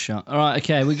page is shut. All right,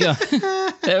 okay, we go.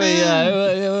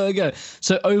 There we go.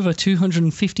 So over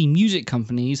 250 music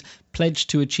companies pledged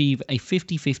to achieve a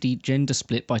 50-50 gender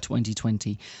split by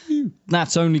 2020.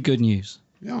 That's only good news.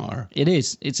 Yeah. It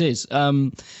is. It is.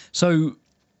 So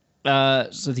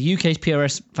the UK's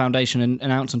PRS Foundation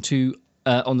announced on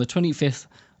the 25th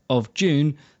of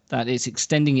June that it's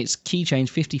extending its Key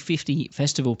Change 50/50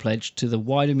 festival pledge to the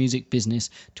wider music business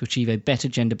to achieve a better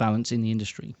gender balance in the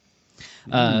industry.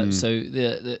 So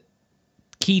the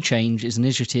Key Change is an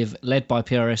initiative led by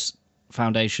PRS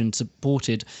Foundation,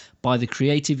 supported by the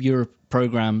Creative Europe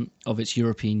program of its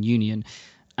European Union,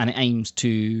 and it aims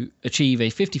to achieve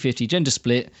a 50/50 gender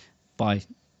split by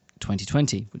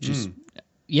 2020, which is,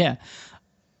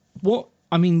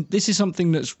 this is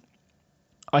something that's,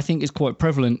 I think, is quite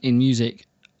prevalent in music.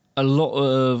 A lot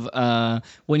of,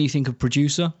 when you think of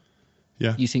producer,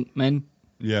 you think men.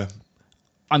 Yeah.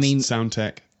 I mean... Sound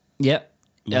tech. Yeah.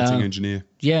 Lighting engineer.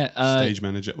 Yeah. Stage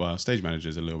manager. Well, stage manager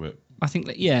is a little bit I think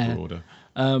that, broader.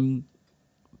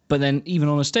 But then even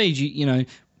on a stage, you know,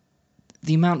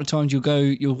 the amount of times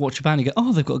you'll watch a band and go,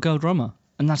 oh, they've got a girl drummer.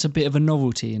 And that's a bit of a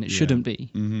novelty, and it shouldn't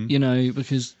be, you know,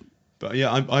 because... But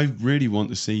yeah, I really want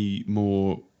to see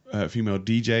more female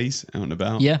DJs out and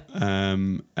about. Yeah.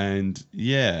 And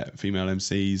yeah, female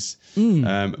MCs.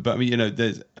 But I mean, you know,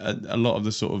 there's a lot of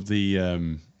the sort of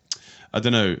the... I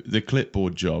don't know, the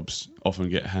clipboard jobs often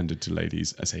get handed to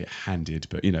ladies. I say handed,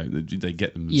 but, you know, they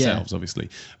get them themselves, obviously.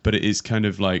 But it is kind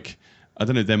of like, I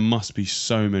don't know, there must be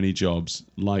so many jobs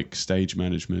like stage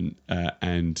management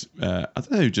and, I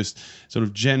don't know, just sort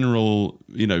of general,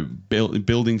 you know,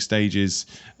 building stages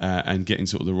and getting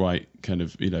sort of the right kind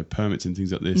of, you know, permits and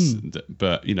things like this.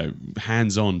 But, you know,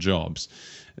 hands-on jobs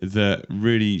that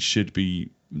really should be...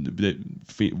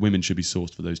 women should be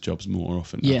sourced for those jobs more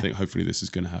often. I think hopefully this is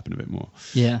going to happen a bit more.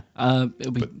 Yeah.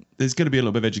 But there's going to be a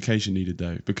little bit of education needed,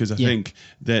 though, because I think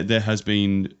there has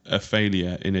been a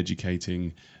failure in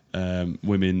educating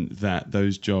women that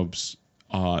those jobs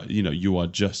are, you know, you are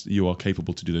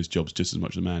capable to do those jobs just as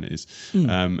much as a man is.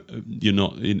 You're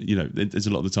not, you know, there's a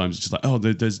lot of the times it's just like, oh,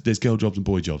 there's girl jobs and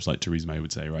boy jobs, like Theresa May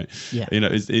would say, right? Yeah. You know,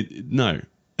 no.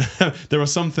 There are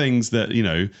some things that, you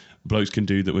know, blokes can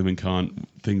do that women can't,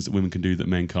 things that women can do that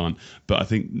men can't. But I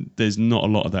think there's not a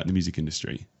lot of that in the music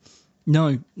industry.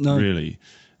 No. Really.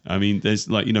 I mean, there's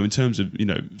like, you know, in terms of, you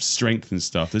know, strength and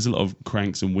stuff, there's a lot of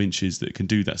cranks and winches that can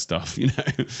do that stuff, you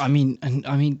know. I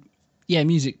mean, yeah,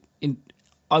 music,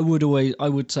 I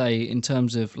would say in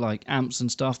terms of like amps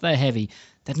and stuff, they're heavy.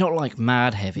 They're not like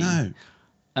mad heavy. No.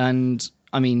 And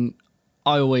I mean,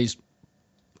 I always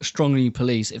strongly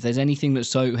police, if there's anything that's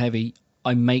so heavy,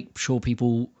 I make sure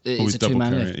it's a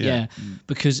two-man lift. Yeah.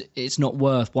 Because it's not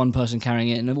worth one person carrying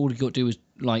it, and all you got to do is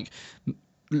like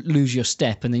lose your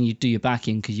step, and then you do your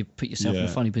backing because you put yourself in a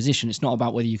funny position. It's not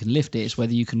about whether you can lift it; it's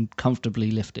whether you can comfortably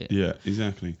lift it. Yeah,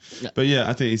 exactly. Yeah. But yeah,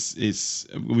 I think it's.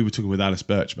 We were talking with Alice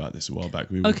Birch about this a while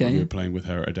back. We were playing with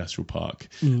her at Adastral Park,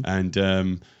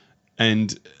 and.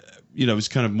 You know, I was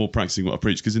kind of more practicing what I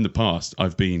preach, because in the past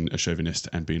I've been a chauvinist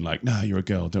and been like, "No, you're a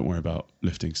girl. Don't worry about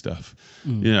lifting stuff.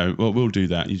 You know, well, we'll do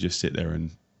that. You just sit there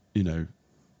and, you know,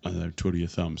 I don't know, twiddle your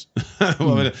thumbs."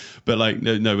 But like,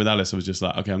 no, with Alice, I was just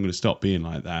like, okay, I'm going to stop being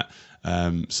like that.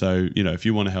 So, you know, if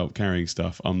you want to help carrying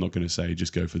stuff, I'm not going to say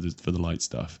just go for the light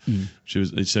stuff. She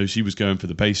was going for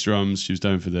the bass drums. She was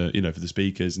going for the, you know, for the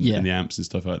speakers and the amps and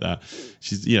stuff like that.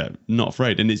 She's, you know, not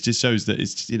afraid. And it just shows that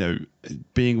it's, you know,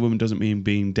 being a woman doesn't mean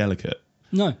being delicate.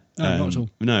 No, not at all.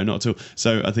 No, not at all.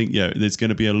 So I think, there's going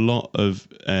to be a lot of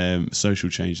social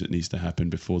change that needs to happen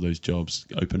before those jobs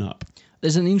open up.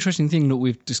 There's an interesting thing that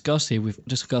we've discussed here. We've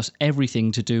discussed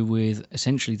everything to do with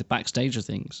essentially the backstage of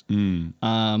things.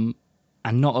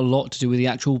 And not a lot to do with the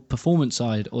actual performance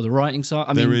side or the writing side.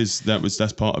 I mean,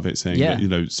 that's part of it, saying that, you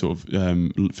know, sort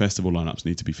of festival lineups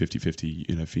need to be 50/50,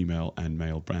 you know, female and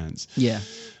male bands. Yeah.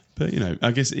 But, you know,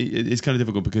 I guess it's kind of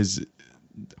difficult because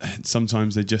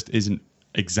sometimes there just isn't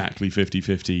exactly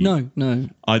 50/50. No.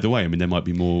 Either way, I mean, there might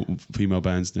be more female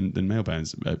bands than male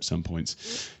bands at some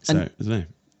points. So, I don't know.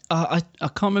 I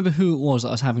can't remember who it was that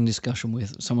I was having a discussion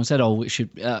with. Someone said, "Oh, it should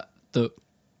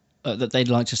that they'd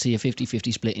like to see a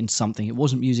 50/50 split in something." It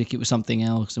wasn't music; it was something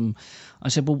else. And I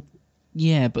said, "Well,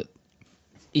 yeah, but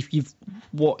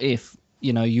what if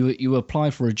you know you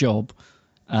apply for a job,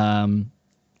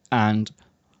 and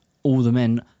all the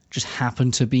men just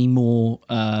happen to be more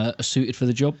suited for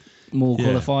the job, more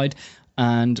qualified,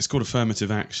 and it's called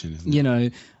affirmative action, isn't it? You know,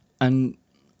 and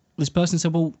this person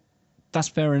said, well, that's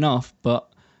fair enough, but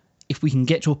if we can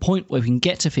get to a point where we can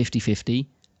get to 50/50,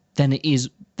 then it is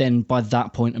then by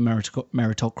that point a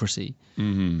meritocracy.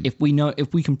 If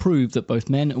we can prove that both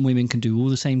men and women can do all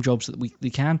the same jobs that we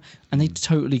can, and they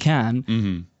totally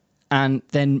can, and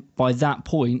then by that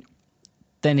point,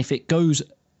 then if it goes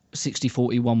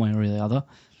 60/40 one way or the other,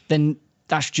 then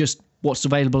that's just what's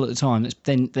available at the time.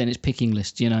 Then it's picking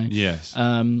lists, you know. Yes.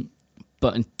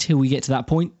 But until we get to that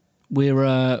point,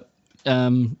 we're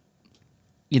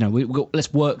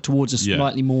let's work towards a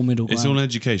slightly more middle ground. It's all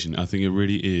education. I think it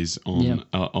really is on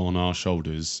our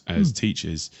shoulders as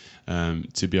teachers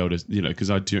to be able to,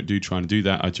 because I do try to do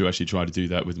that. I do actually try to do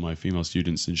that with my female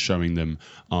students and showing them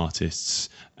artists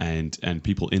and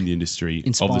people in the industry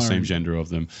of the same gender of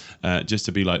them, just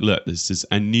to be like, look, this is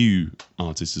a new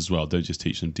artist as well. Don't just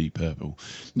teach them Deep Purple,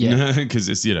 because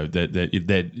it's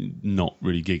they're not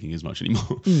really gigging as much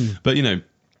anymore. But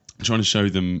trying to show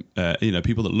them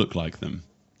people that look like them.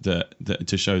 That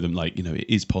to show them, like,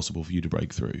 it is possible for you to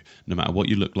break through, no matter what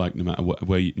you look like, no matter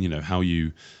where you, how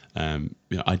you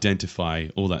identify,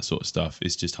 all that sort of stuff.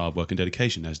 It's just hard work and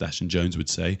dedication, as Ashton Jones would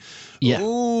say. Yeah.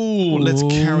 Oh, let's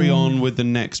carry on with the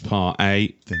next part. Thing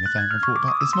I found and thought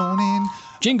about this morning.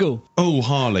 Jingle. Oh,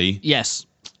 Harley. Yes.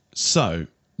 So.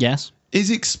 Yes.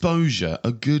 Is exposure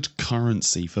a good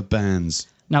currency for bands?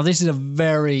 Now, this is a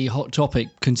very hot topic,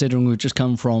 considering we've just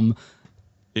come from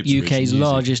Ipswich UK's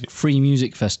largest free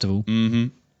music festival.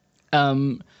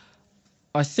 Mm-hmm.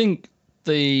 I think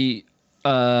the...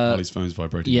 Harley's phone's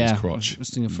vibrating in his crotch.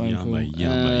 Just doing a phone call.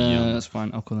 Yummy. That's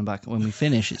fine. I'll call them back when we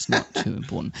finish. It's not too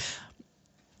important.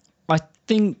 I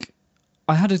think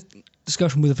I had a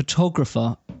discussion with a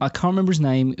photographer. I can't remember his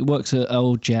name. He works at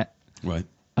Old Jet. Right.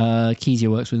 Kezia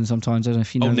works with him sometimes. I don't know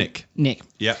if you know. Oh, Nick. Nick.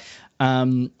 Yeah.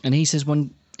 And he says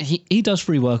when he does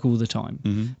free work all the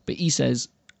time, but he says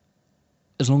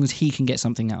as long as he can get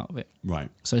something out of it. Right.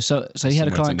 So he had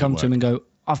a client come to him and go,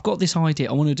 I've got this idea.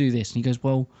 I want to do this. And he goes,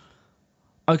 well,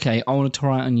 okay, I want to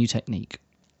try out a new technique.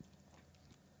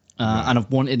 And I've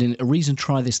wanted a reason to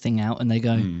try this thing out. And they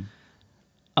go,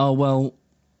 oh, well,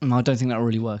 I don't think that'll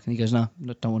really work. And he goes, no,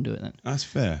 don't want to do it then. That's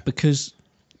fair. Because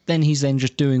then he's then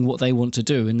just doing what they want to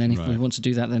do. And then if he wants to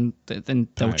do that, then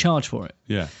they'll charge for it.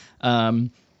 Yeah.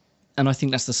 And I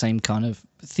think that's the same kind of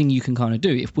thing you can kind of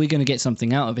do. If we're going to get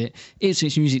something out of it,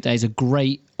 Ipswich Music Day is a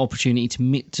great opportunity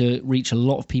to reach a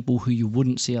lot of people who you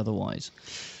wouldn't see otherwise.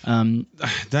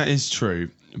 That is true.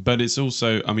 But it's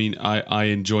also, I mean, I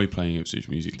enjoy playing Ipswich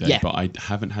Music Day, but I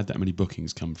haven't had that many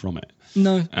bookings come from it.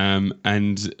 No.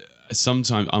 And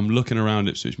sometimes I'm looking around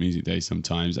Ipswich Music Day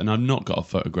sometimes, and I've not got a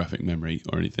photographic memory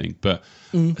or anything, but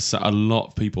so a lot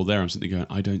of people there, I'm sitting there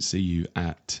going, I don't see you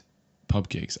at pub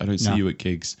gigs. I don't see you at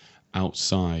gigs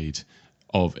outside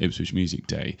of Ipswich Music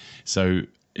Day. So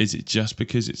is it just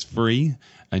because it's free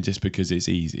and just because it's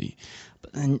easy?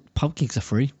 But then pub gigs are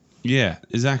free. Yeah,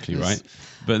 exactly, right?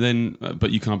 But then,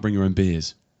 but you can't bring your own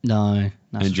beers. No,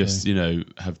 that's and true. just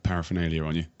have paraphernalia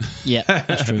on you. Yeah,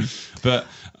 that's true. But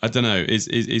I don't know.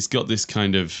 It's got this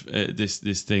kind of this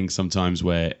thing sometimes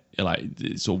where like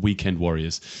it's sort of weekend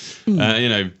warriors.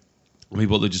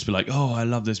 People that just be like, oh, I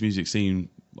love this music scene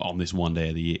on this one day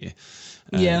of the year.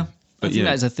 I think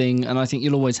that's a thing, and I think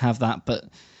you'll always have that. But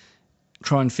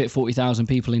try and fit 40,000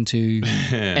 people into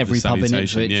every pub in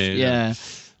Ipswich. Yeah.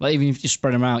 Like even if you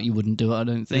spread them out, you wouldn't do it. I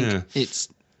don't think it's.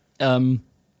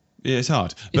 It's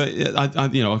hard, but I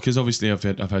because obviously I've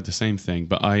had the same thing,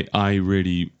 but I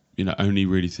really only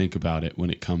really think about it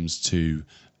when it comes to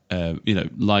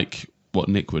like what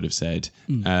Nick would have said.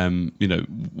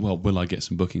 Well, will I get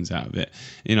some bookings out of it?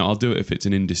 I'll do it if it's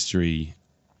an industry.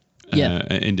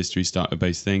 Industry starter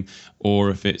based thing, or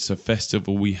if it's a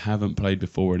festival we haven't played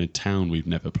before in a town we've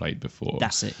never played before.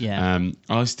 That's it. Yeah.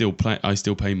 I still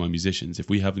pay my musicians. If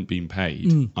we haven't been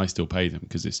paid, I still pay them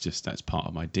because that's part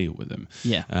of my deal with them.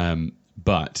 Yeah.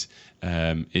 But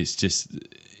it's just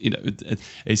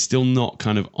it's still not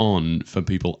kind of on for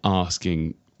people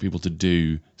asking people to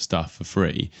do stuff for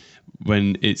free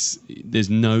when there's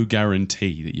no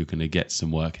guarantee that you're going to get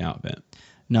some work out of it.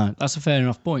 No, that's a fair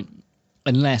enough point.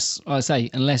 Unless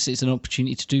it's an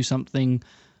opportunity to do something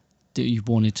that you've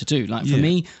wanted to do. Like for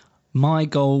me, my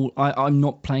goal, I'm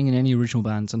not playing in any original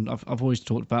bands, and I've always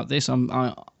talked about this.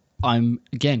 I'm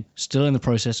again still in the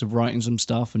process of writing some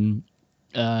stuff and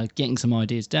getting some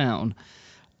ideas down,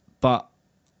 but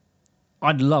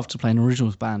I'd love to play an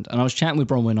originals band. And I was chatting with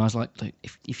Bronwyn, and I was like,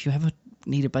 if you ever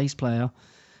need a bass player,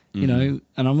 and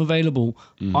I'm available,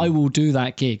 I will do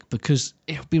that gig because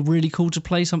it would be really cool to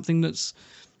play something that's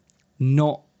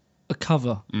not a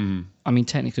cover. I mean,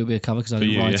 technically it'll be a cover because I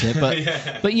didn't write it, but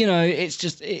it's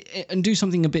just and do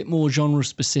something a bit more genre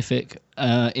specific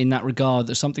in that regard.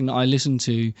 That's something that I listen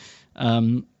to.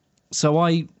 So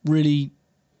I really,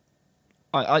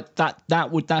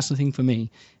 that's the thing for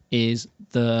me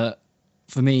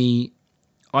for me,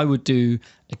 I would do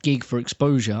a gig for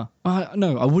exposure.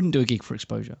 No, I wouldn't do a gig for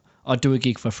exposure. I'd do a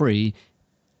gig for free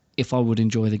if I would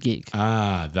enjoy the gig.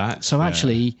 That's so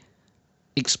actually.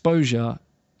 Exposure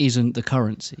isn't the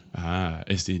currency.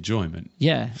 It's the enjoyment.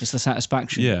 Yeah, it's the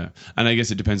satisfaction. Yeah, and I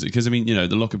guess it depends because I mean, you know,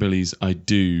 the Lockabillys, I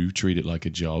do treat it like a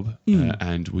job,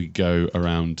 and we go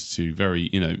around to very,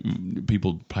 you know,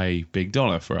 people pay big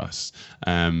dollar for us,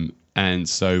 and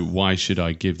so why should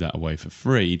I give that away for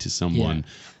free to someone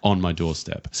on my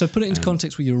doorstep? So put it into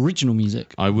context with your original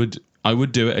music. I would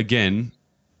do it again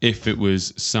if it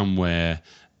was somewhere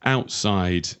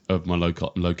outside of my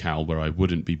locale where I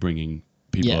wouldn't be bringing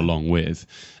people along with,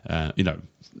 you know,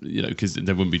 because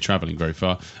they wouldn't be traveling very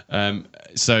far.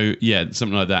 So yeah,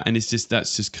 something like that. And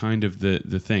that's just kind of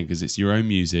the thing, because it's your own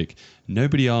music.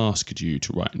 Nobody asked you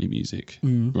to write any music,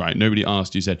 right? Nobody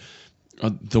asked you, said,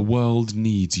 the world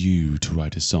needs you to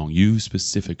write a song. You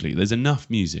specifically. There's enough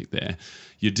music there.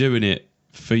 You're doing it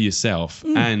for yourself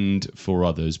and for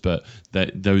others, but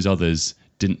those others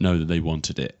didn't know that they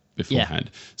wanted it beforehand.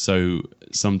 So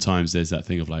sometimes there's that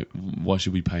thing of like, why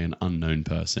should we pay an unknown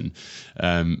person?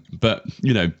 But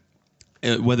you know,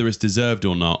 whether it's deserved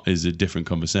or not is a different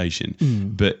conversation.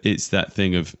 But it's that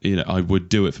thing of, you know, I would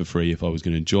do it for free if I was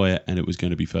going to enjoy it and it was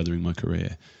going to be furthering my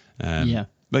career.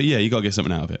 But yeah, you got to get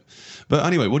something out of it. But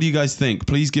anyway, what do you guys think?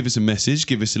 Please give us a message,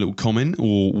 give us a little comment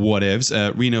or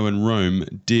whatevs. Reno and Rome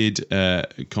did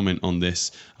comment on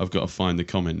this. I've got to find the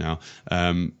comment now.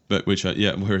 But where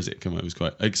is it? Come on, it was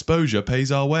quite. Exposure pays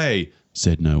our way.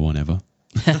 Said no one ever.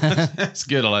 That's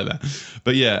good. I like that.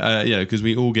 But because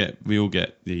we all get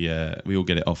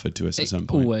it offered to us at some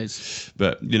point. Always.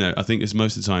 But you know, I think it's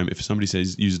most of the time if somebody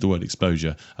uses the word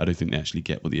exposure, I don't think they actually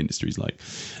get what the industry's like.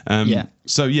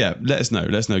 So yeah, let us know.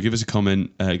 Give us a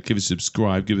comment. Give us a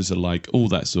subscribe. Give us a like. All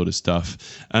that sort of stuff.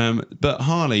 But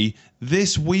Harley,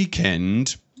 this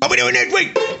weekend, what are we doing next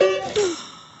week?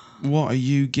 What are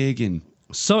you gigging?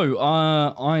 So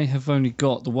I have only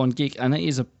got the one gig, and it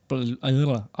is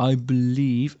I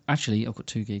believe, actually, I've got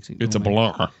 2 gigs. It's a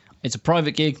blur. It's a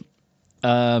private gig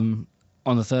on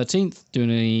the 13th,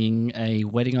 doing a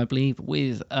wedding, I believe,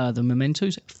 with the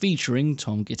Mementos, featuring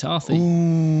Tom Guitarthy.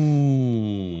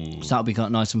 Ooh. So that'll be kind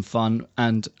of nice and fun,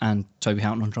 and Toby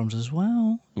Houghton on drums as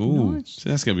well. Ooh, nice. So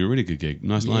that's going to be a really good gig.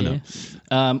 Nice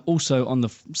lineup. Also on the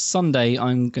Sunday,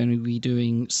 I'm going to be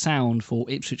doing sound for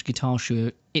Ipswich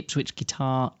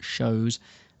Guitar Show's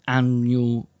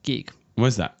annual gig.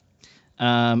 Where's that?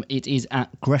 It is at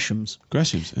Gresham's.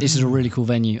 Gresham's. This is a really cool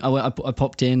venue. I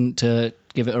popped in to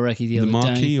give it a recce the other day. The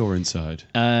marquee or inside?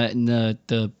 In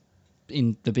the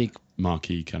big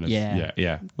marquee kind of.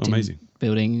 Yeah. Oh, amazing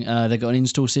building. They've got an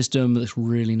install system that's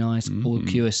really nice. All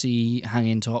QSC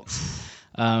hanging tops.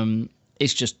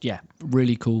 It's just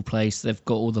really cool place. They've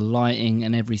got all the lighting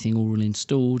and everything all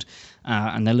installed,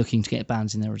 and they're looking to get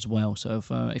bands in there as well. So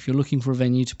if you're looking for a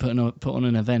venue to put on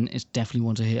an event, it's definitely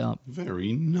one to hit up.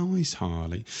 Very nice,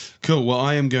 Harley. Cool. Well,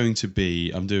 I'm doing 2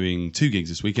 gigs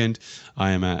this weekend. I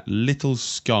am at Little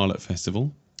Scarlet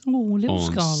Festival. Oh, Little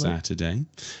on Scarlet. Saturday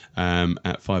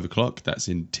at 5 o'clock. That's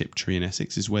in Tiptree in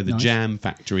Essex, is where the Jam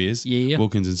Factory is. Yeah.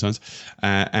 Wilkins and Sons.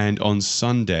 And on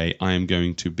Sunday, I am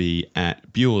going to be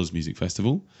at Bures Music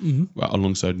Festival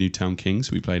alongside Newtown Kings,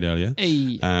 we played earlier.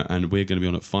 Hey. And we're going to be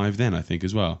on at 5 then, I think,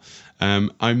 as well.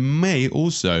 I may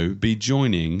also be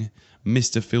joining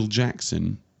Mr. Phil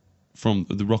Jackson from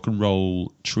the Rock and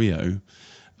Roll Trio.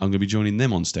 I'm going to be joining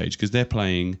them on stage because they're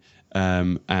playing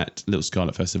at Little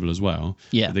Scarlet Festival as well.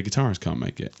 Yeah. The guitarist can't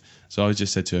make it. So I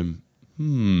just said to him,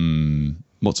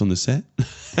 what's on the set?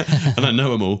 And I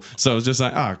know them all. So I was just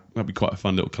like, that'd be quite a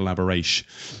fun little collaboration.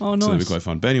 Oh, nice. So that'd be quite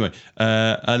fun. But anyway,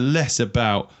 less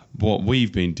about what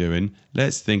we've been doing.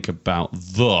 Let's think about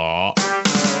the...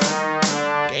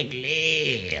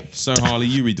 So Harley,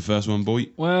 you read the first one, boy.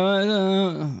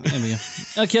 Well, there we go.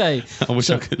 Okay. I wish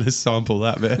I could sample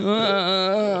that bit.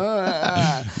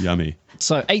 Yummy.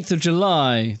 So 8th of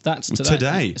July, that's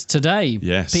today. It's today.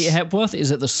 Yes. Peter Hepworth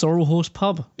is at the Sorrel Horse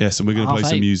Pub. Yes, and we're going to play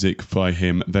some music by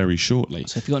him very shortly.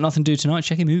 So if you've got nothing to do tonight,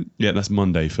 check him out. Yeah, that's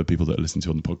Monday for people that are listening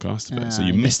to on the podcast. So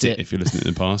you missed it if you're listening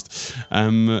in the past.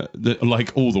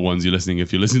 Like all the ones you're listening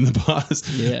if you're listening in the past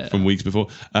from weeks before.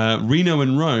 Reno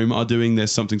and Rome are doing their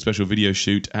Something Special video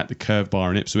shoot at the Curve Bar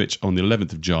in Ipswich on the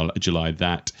 11th of July.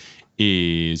 That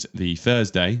is the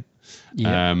Thursday.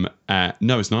 No,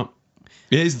 it's not.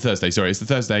 It is the Thursday, sorry. It's the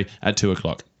Thursday at 2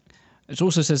 o'clock. It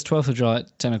also says 12th of July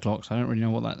at 10 o'clock, so I don't really know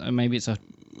what that... Maybe it's a...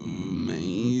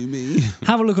 Maybe.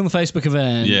 Have a look on the Facebook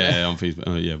event. Yeah, on Facebook.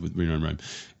 Oh, yeah, with Reno and Rome.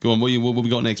 Go on, what we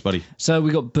got next, buddy? So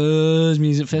we got Buzz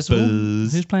Music Festival.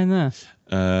 Buzz. Who's playing there?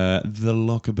 The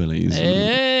Lockabillies.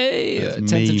 Hey,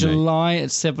 10th of July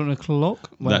at 7 o'clock.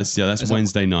 Well, that's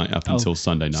Wednesday night up until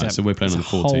Sunday night. So we're playing on the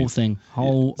 14th. Whole thing,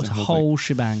 whole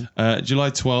shebang.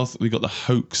 July 12th, we got the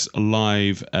Hoax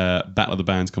live Battle of the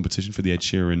Bands competition for the Ed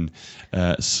Sheeran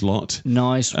slot.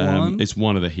 Nice one. It's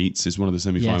one of the heats. It's one of the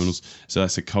semi-finals. Yes. So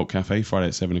that's at Cult Cafe Friday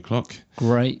at 7 o'clock.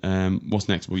 Great. What's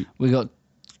next? We got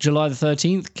July the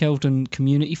 13th, Kelton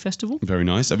Community Festival. Very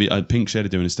nice. I mean, Pink Shed are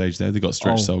doing a stage there. They've got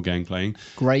Stretch Soul Gang playing.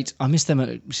 Great. I missed them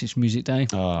at Six Music Day.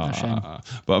 But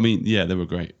I mean, yeah, they were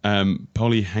great.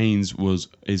 Polly Haynes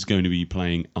is going to be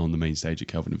playing on the main stage at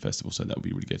Kelvin Festival, so that would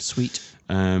be really good. Sweet.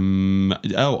 That's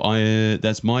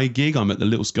my gig. I'm at the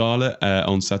Little Scarlet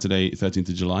on Saturday, 13th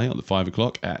of July at 5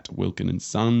 o'clock at Wilkin and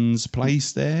Sons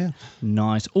place there.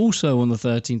 Nice. Also on the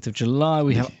 13th of July,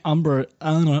 we have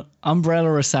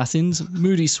Umbrella Assassins,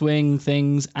 Moody Swing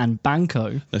Things, and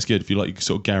Banco. That's good if you like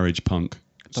sort of garage punk.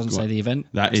 Doesn't say the event.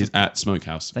 That is at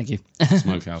Smokehouse. Thank you.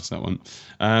 Smokehouse, that one.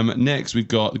 Next, we've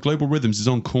got the Global Rhythms is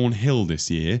on Cornhill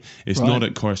this year. It's not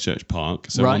at Christchurch Park.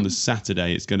 So on the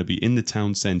Saturday, it's going to be in the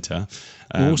town centre.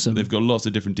 Awesome. They've got lots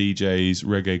of different DJs,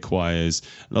 reggae choirs,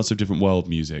 lots of different world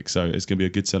music. So it's going to be a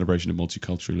good celebration of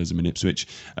multiculturalism in Ipswich,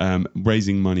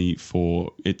 raising money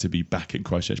for it to be back at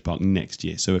Christchurch Park next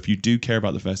year. So if you do care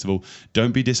about the festival,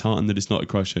 don't be disheartened that it's not at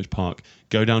Christchurch Park.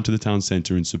 Go down to the town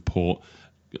centre and support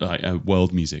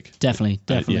world music. Definitely.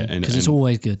 Because it's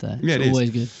always good there. It's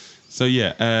always good. So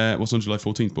what's on July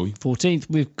 14th, boy? 14th,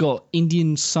 we've got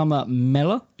Indian Summer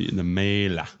Mela. In the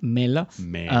Mela.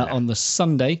 On the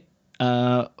Sunday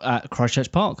at Christchurch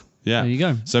Park. Yeah. There you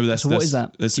go. So what is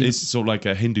that? It's sort of like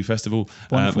a Hindu festival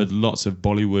with lots of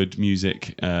Bollywood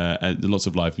music, lots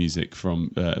of live music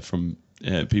from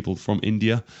people from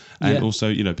India, and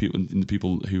also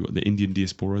people who the Indian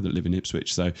diaspora that live in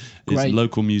Ipswich. So it's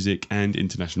local music and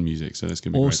international music. So that's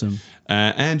going to be awesome. Great.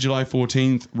 And July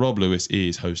 14th, Rob Lewis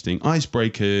is hosting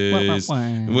Icebreakers.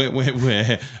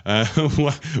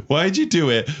 Why'd you do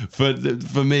it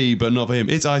for me but not for him?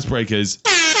 It's Icebreakers.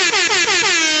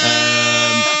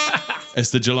 It's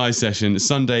the July session,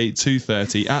 Sunday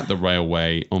 2:30 at the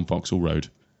Railway on Vauxhall Road.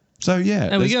 So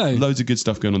there we go. Loads of good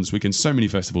stuff going on this weekend. So many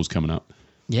festivals coming up.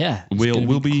 Yeah,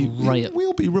 we'll be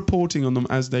reporting on them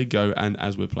as they go and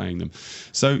as we're playing them.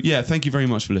 So thank you very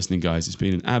much for listening, guys. It's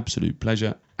been an absolute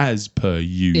pleasure as per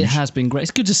usual. It has been great.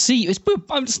 It's good to see you. It's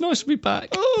nice to be back.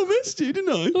 Oh, I missed you, didn't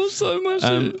I? Oh, so much.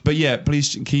 But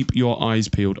please keep your eyes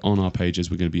peeled on our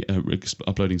pages. We're going to be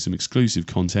uploading some exclusive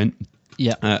content.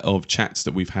 Of chats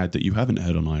that we've had that you haven't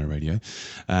heard on IRA Radio.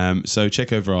 So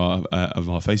check over our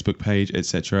Facebook page,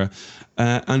 etc.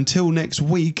 Until next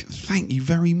week, thank you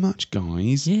very much,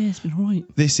 guys. Yeah, it's been all right.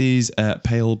 This is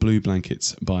Pale Blue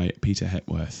Blankets by Peter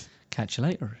Hepworth. Catch you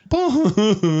later.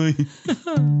 Bye.